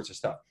all sorts of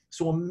stuff.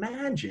 So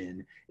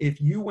imagine if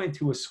you went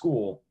to a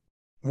school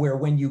where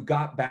when you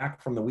got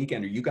back from the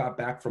weekend or you got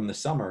back from the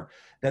summer,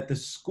 that the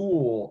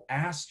school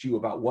asked you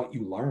about what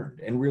you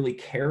learned and really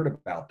cared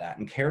about that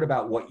and cared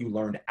about what you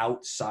learned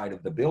outside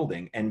of the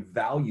building and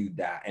valued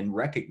that and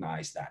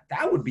recognized that.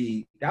 That would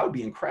be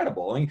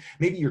incredible. I mean,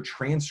 maybe your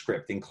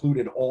transcript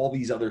included all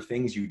these other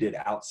things you did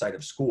outside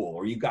of school,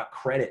 or you got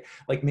credit,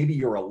 like maybe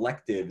your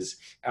electives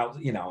out,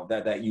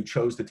 that you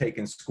chose to take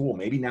in school.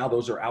 Maybe now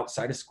those are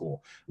outside of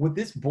school. What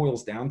this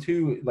boils down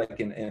to, like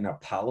in a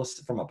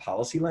policy, from a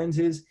policy lens,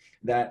 is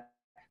that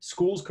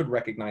schools could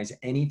recognize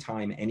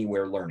anytime,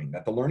 anywhere learning,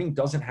 that the learning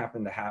doesn't have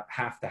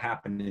to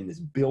happen in this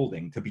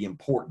building to be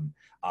important,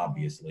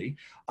 obviously,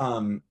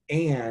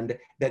 and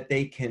that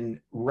they can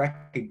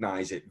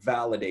recognize it,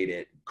 validate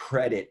it,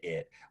 credit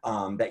it,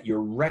 that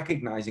you're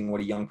recognizing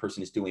what a young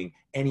person is doing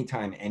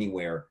anytime,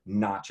 anywhere,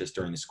 not just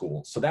during the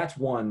school. So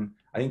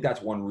I think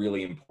that's one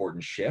really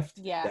important shift.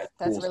 Yeah,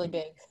 that's really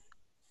big.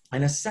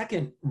 And a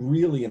second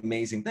really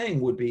amazing thing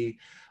would be,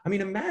 I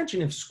mean,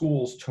 imagine if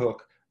schools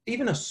took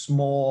even a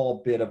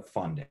small bit of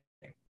funding.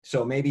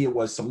 So maybe it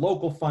was some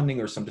local funding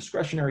or some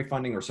discretionary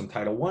funding or some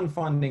Title I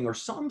funding or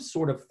some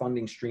sort of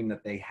funding stream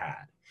that they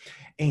had.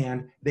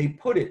 And they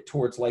put it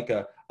towards like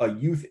a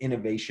youth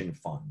innovation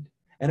fund.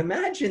 And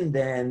imagine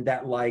then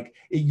that like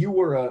you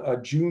were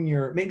a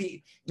junior,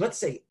 maybe let's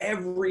say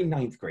every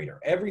ninth grader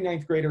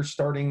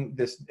starting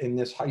in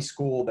this high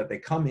school, that they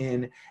come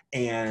in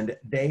and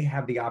they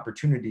have the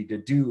opportunity to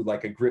do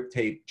like a grip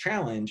tape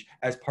challenge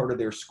as part of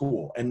their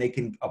school. And they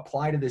can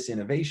apply to this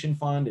innovation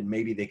fund, and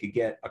maybe they could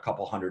get a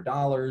couple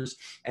 $100,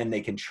 and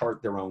they can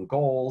chart their own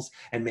goals.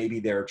 And maybe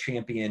their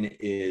champion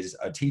is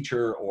a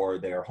teacher or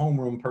their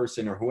homeroom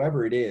person or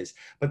whoever it is.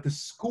 But the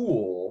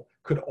school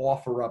could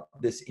offer up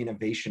this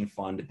innovation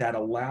fund that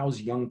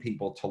allows young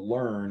people to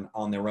learn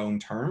on their own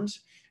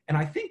terms. And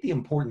I think the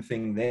important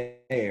thing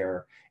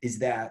there is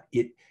that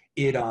it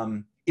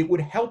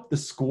would help the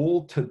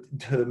school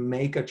to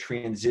make a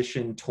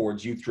transition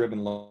towards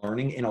youth-driven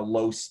learning in a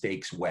low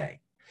stakes way.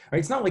 Right?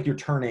 It's not like you're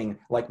turning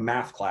like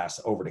math class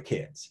over to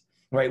kids.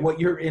 Right. What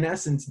you're in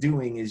essence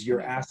doing is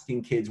you're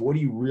asking kids, what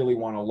do you really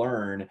want to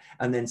learn?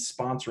 And then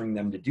sponsoring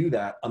them to do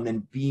that, and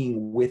then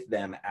being with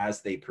them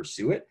as they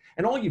pursue it.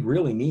 And all you'd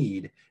really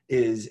need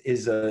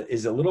is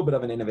a little bit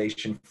of an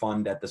innovation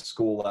fund at the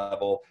school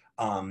level.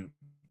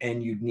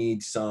 And you'd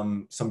need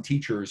some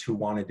teachers who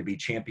wanted to be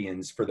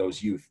champions for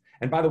those youth.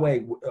 And by the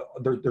way,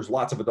 there's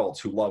lots of adults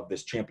who love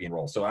this champion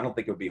role. So I don't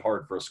think it would be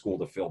hard for a school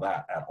to fill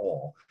that at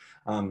all.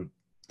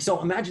 So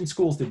imagine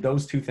schools did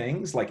those two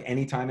things, like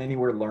anytime,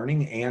 anywhere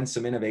learning and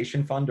some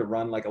innovation fund to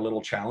run like a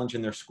little challenge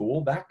in their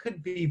school. That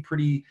could be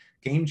pretty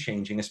game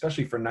changing,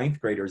 especially for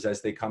ninth graders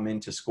as they come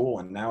into school.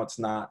 And now it's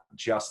not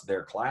just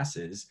their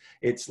classes.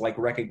 It's like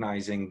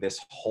recognizing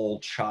this whole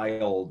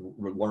child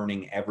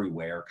learning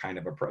everywhere kind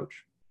of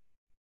approach.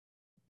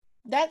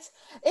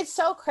 It's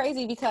so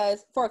crazy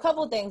because for a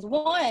couple of things.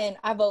 One,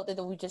 I vote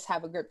that we just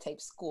have a grip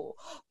tape school.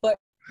 But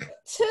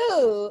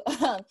two,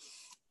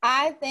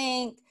 I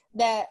think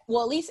that,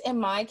 well, at least in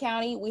my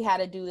county, we had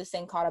to do this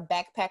thing called a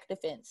backpack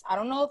defense. I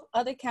don't know if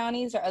other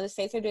counties or other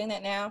states are doing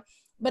that now,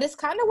 but it's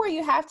kind of where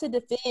you have to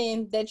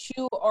defend that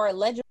you are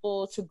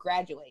eligible to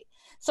graduate.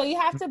 So you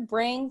have to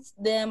bring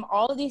them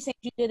all of these things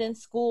you did in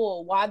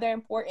school, why they're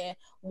important,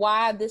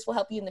 why this will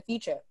help you in the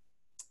future.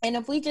 And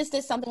if we just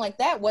did something like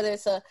that, whether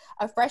it's a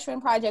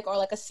freshman project or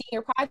like a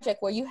senior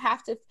project where you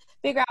have to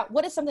figure out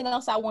what is something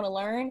else I want to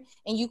learn,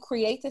 and you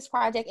create this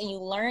project and you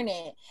learn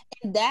it,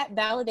 and that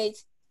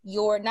validates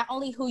your, not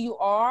only who you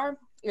are,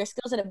 your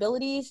skills and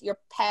abilities, your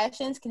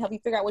passions, can help you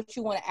figure out what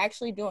you want to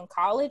actually do in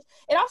college.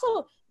 It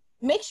also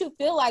makes you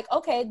feel like,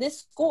 okay,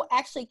 this school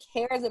actually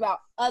cares about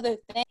other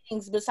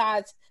things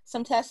besides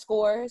some test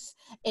scores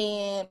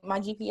and my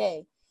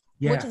GPA,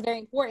 which Yeah. is very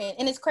important.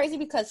 And it's crazy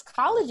because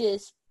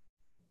colleges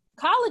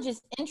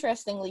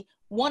interestingly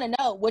want to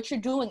know what you're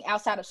doing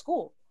outside of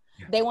school.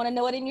 Yeah. They want to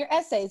know it in your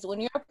essays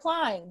when you're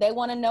applying. They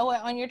want to know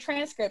it on your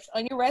transcripts,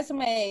 on your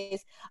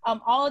resumes,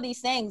 all of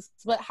these things.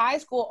 But high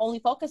school only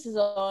focuses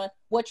on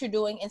what you're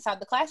doing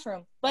inside the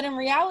classroom. But in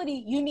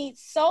reality, you need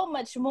so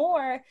much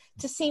more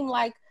to seem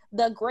like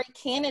the great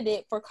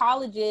candidate for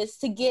colleges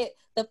to get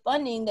the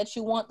funding that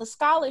you want, the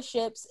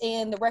scholarships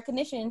and the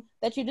recognition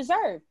that you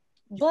deserve.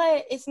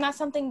 But it's not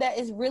something that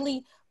is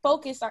really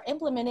focused or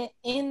implemented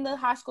in the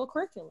high school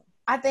curriculum.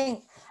 I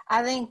think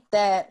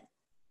that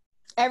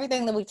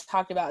everything that we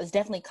talked about is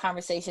definitely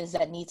conversations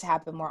that need to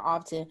happen more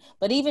often.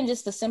 But even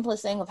just the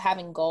simplest thing of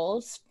having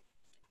goals,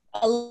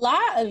 a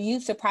lot of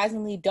youth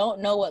surprisingly don't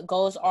know what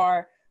goals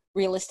are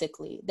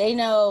realistically. They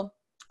know,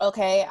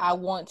 okay, I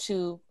want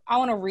to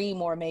read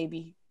more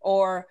maybe,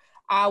 or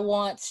I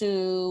want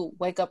to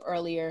wake up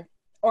earlier,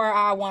 or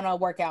I want to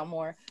work out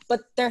more.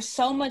 But there's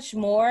so much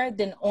more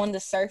than on the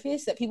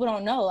surface that people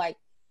don't know. Like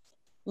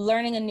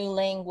learning a new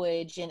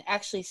language and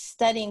actually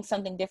studying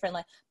something different.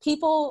 Like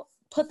people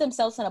put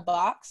themselves in a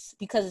box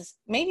because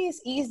maybe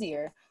it's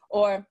easier,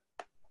 or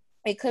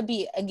it could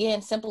be,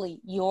 again,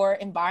 simply your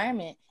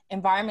environment.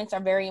 Environments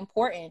are very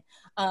important.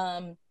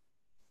 And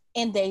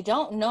they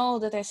don't know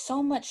that there's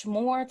so much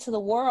more to the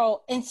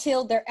world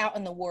until they're out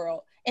in the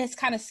world. And it's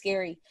kind of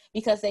scary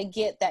because they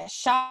get that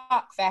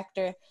shock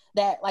factor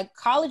that, like,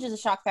 college is a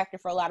shock factor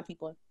for a lot of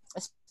people,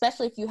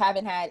 especially if you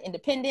haven't had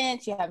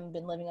independence, you haven't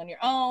been living on your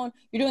own,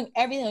 you're doing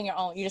everything on your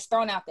own, you're just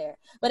thrown out there.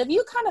 But if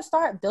you kind of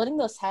start building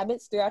those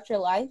habits throughout your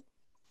life,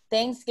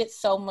 things get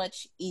so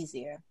much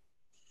easier.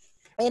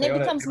 And it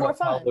becomes more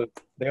fun.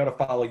 They ought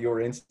to follow your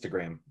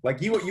Instagram.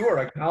 Like you are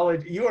a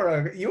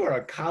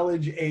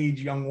college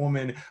age young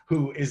woman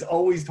who is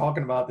always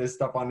talking about this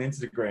stuff on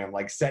Instagram,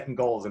 like setting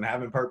goals and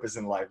having purpose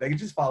in life. They could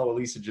just follow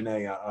Elisa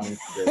Janae on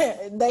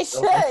Instagram. They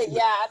should.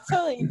 Yeah, I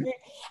totally agree.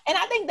 And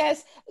I think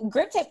that's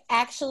Grip Tape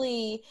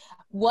actually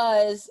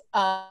was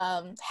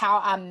how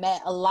I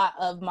met a lot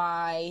of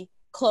my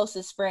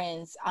closest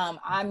friends.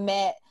 I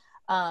met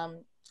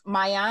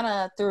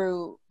Mayana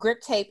through Grip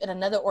Tape and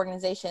another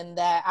organization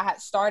that I had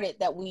started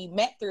that we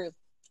met through,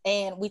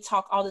 and we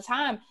talk all the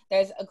time.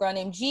 There's a girl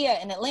named Gia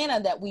in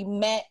Atlanta that we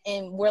met,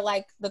 and we're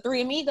like the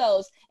three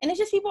amigos, and it's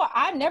just people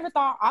I never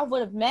thought I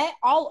would have met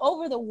all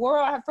over the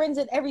world. I have friends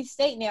in every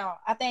state now.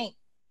 I think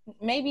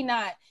maybe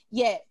not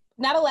yet,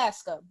 not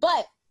Alaska,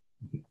 but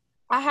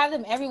I have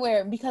them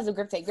everywhere because of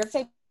Grip Tape. Grip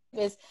Tape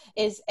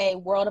is a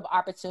world of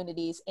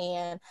opportunities,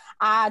 and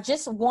I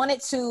just wanted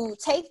to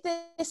take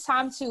this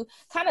time to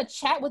kind of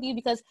chat with you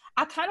because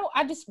I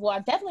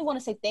definitely want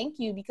to say thank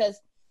you, because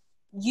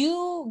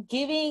you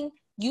giving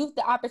youth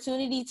the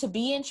opportunity to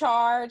be in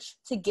charge,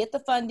 to get the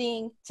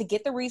funding, to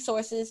get the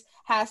resources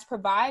has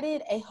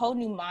provided a whole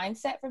new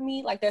mindset for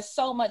me. Like, there's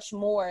so much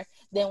more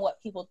than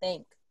what people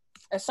think.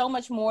 There's so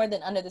much more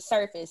than under the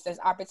surface. There's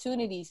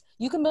opportunities.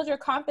 You can build your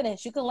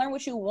confidence. You can learn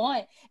what you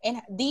want. And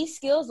these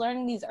skills,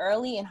 learning these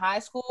early in high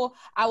school,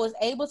 I was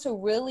able to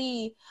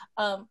really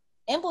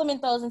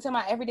implement those into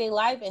my everyday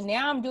life. And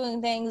now I'm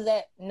doing things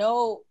that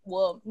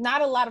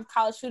not a lot of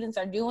college students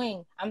are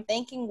doing. I'm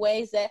thinking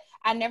ways that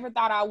I never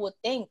thought I would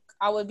think.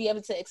 I would be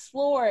able to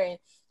explore, and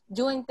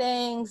doing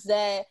things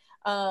that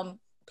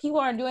people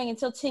aren't doing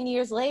until 10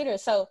 years later.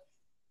 So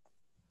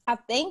I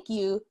thank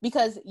you,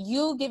 because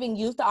you giving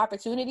youth the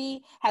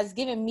opportunity has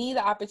given me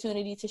the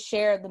opportunity to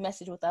share the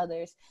message with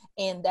others.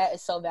 And that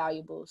is so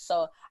valuable.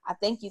 So I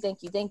thank you.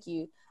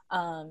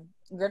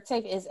 Grip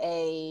Tape is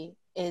a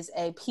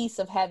piece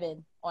of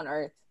heaven on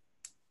earth.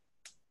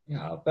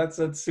 Yeah, that's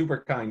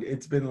super kind.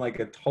 It's been like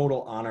a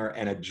total honor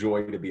and a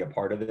joy to be a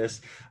part of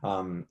this,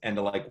 and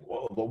to like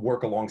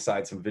work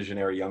alongside some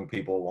visionary young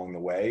people along the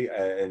way.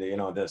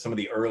 And some of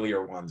the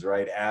earlier ones,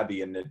 right?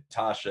 Abby and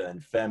Natasha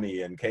and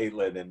Femi and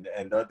Caitlin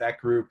and that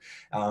group,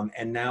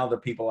 and now the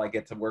people I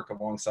get to work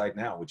alongside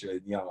now, which are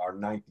our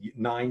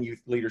nine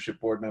youth leadership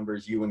board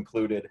members, you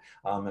included,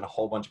 and a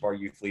whole bunch of our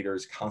youth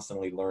leaders,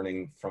 constantly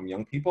learning from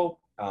young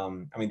people.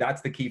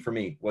 That's the key for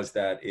me, was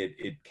that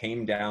it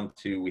came down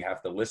to, we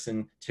have to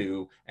listen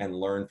to and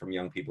learn from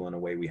young people in a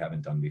way we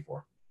haven't done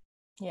before.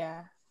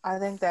 Yeah, I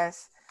think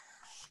that's,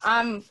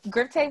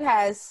 Grip Tape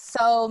has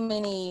so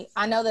many,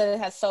 I know that it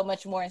has so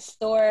much more in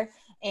store.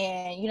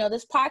 And,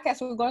 this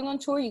podcast, we're going on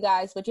tour, you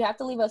guys, but you have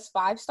to leave us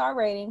 5-star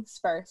ratings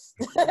first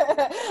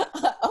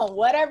on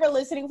whatever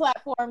listening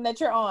platform that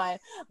you're on.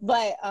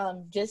 But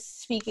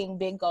just speaking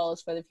big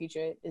goals for the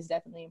future is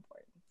definitely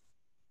important.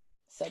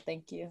 So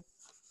thank you.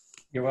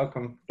 You're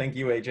welcome. Thank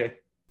you, AJ.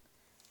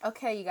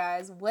 Okay, you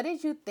guys, what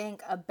did you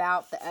think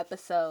about the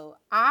episode?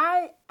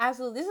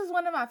 This is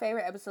one of my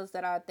favorite episodes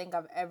that I think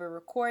I've ever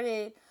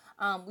recorded.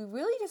 We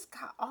really just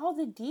got all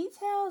the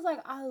details. Like,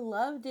 I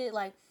loved it.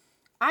 Like,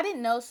 I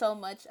didn't know so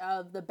much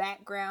of the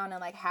background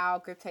and like how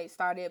Grip Tape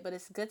started, but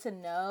it's good to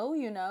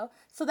know,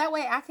 so that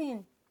way I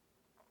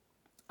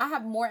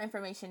have more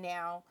information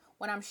now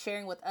when I'm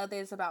sharing with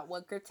others about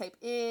what Grip Tape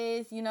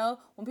is. You know,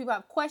 when people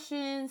have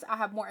questions, I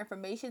have more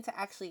information to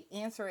actually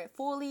answer it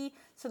fully.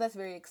 So that's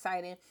very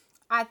exciting.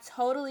 I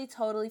totally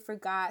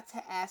forgot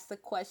to ask the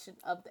question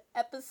of the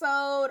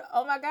episode.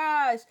 Oh my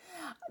gosh.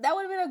 That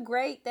would have been a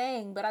great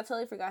thing, but I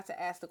totally forgot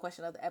to ask the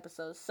question of the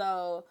episode.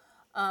 So,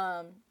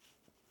 our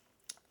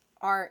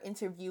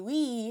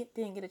interviewee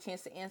didn't get a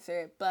chance to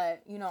answer it,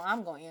 but you know,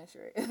 I'm going to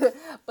answer it.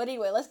 But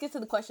anyway, let's get to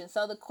the question.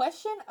 So, the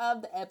question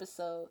of the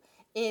episode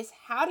is,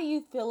 how do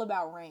you feel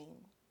about rain?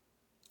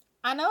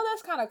 I know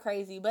that's kind of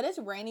crazy, but it's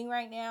raining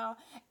right now,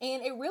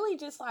 and it really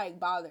just like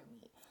bothered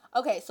me.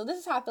 Okay, so this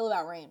is how I feel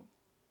about rain.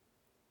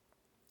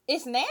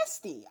 It's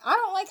nasty. I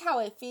don't like how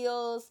it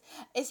feels,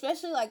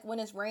 especially like when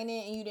it's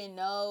raining and you didn't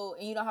know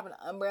and you don't have an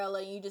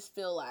umbrella and you just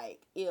feel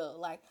like ill.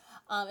 Like,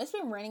 it's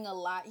been raining a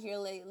lot here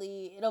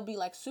lately. It'll be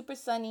like super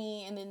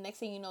sunny and then next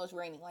thing you know it's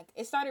raining. Like,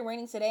 it started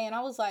raining today and I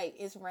was like,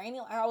 it's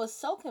raining. I was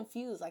so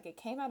confused. Like, it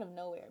came out of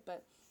nowhere,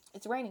 but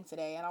it's raining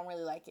today and I don't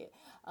really like it.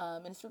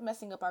 And it's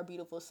messing up our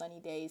beautiful sunny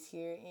days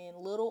here in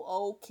little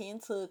old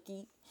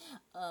Kentucky.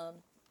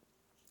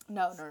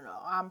 No.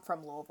 I'm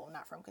from Louisville,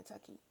 not from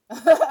Kentucky.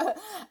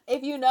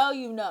 If you know,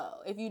 you know.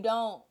 If you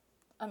don't,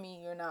 I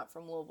mean, you're not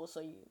from Louisville,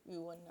 so you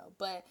wouldn't know.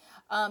 But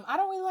I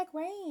don't really like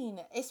rain,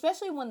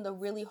 especially when the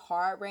really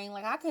hard rain.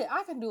 Like,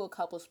 I could do a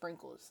couple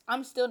sprinkles.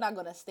 I'm still not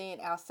gonna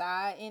stand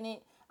outside in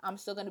it. I'm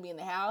still gonna be in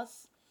the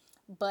house.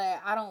 But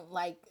I don't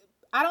like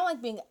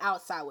being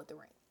outside with the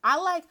rain. I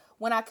like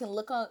when I can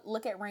look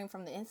at rain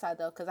from the inside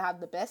though, because I have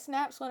the best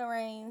naps when it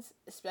rains,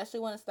 especially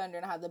when it's thunder,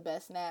 and I have the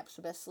best naps,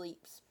 best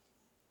sleeps.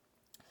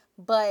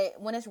 But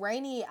when it's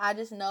rainy, I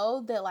just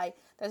know that like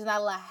there's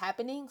not a lot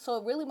happening, so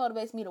it really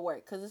motivates me to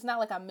work because it's not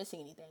like I'm missing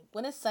anything.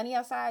 When it's sunny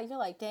outside, you're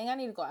like, dang, I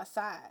need to go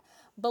outside.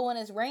 But when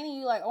it's rainy,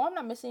 you're like, oh, I'm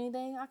not missing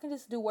anything. I can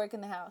just do work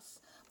in the house.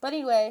 But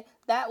anyway,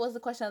 that was the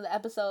question of the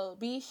episode.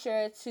 Be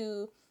sure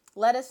to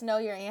let us know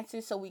your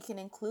answers so we can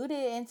include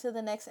it into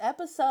the next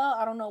episode.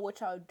 I don't know what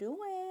y'all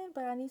doing,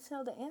 but I need to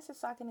know the answer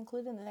so I can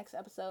include it in the next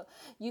episode.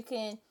 You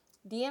can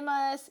DM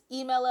us,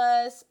 email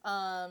us,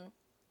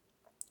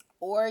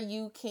 or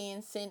you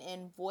can send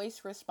in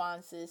voice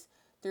responses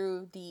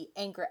through the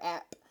Anchor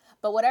app.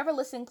 But whatever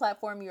listening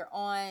platform you're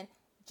on,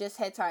 just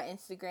head to our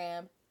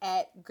Instagram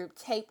at Grip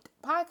Taped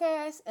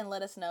Podcast and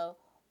let us know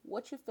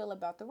what you feel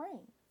about the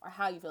rain or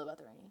how you feel about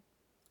the rain.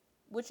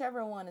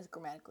 Whichever one is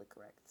grammatically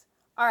correct.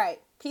 All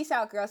right. Peace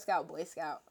out, Girl Scout, Boy Scout.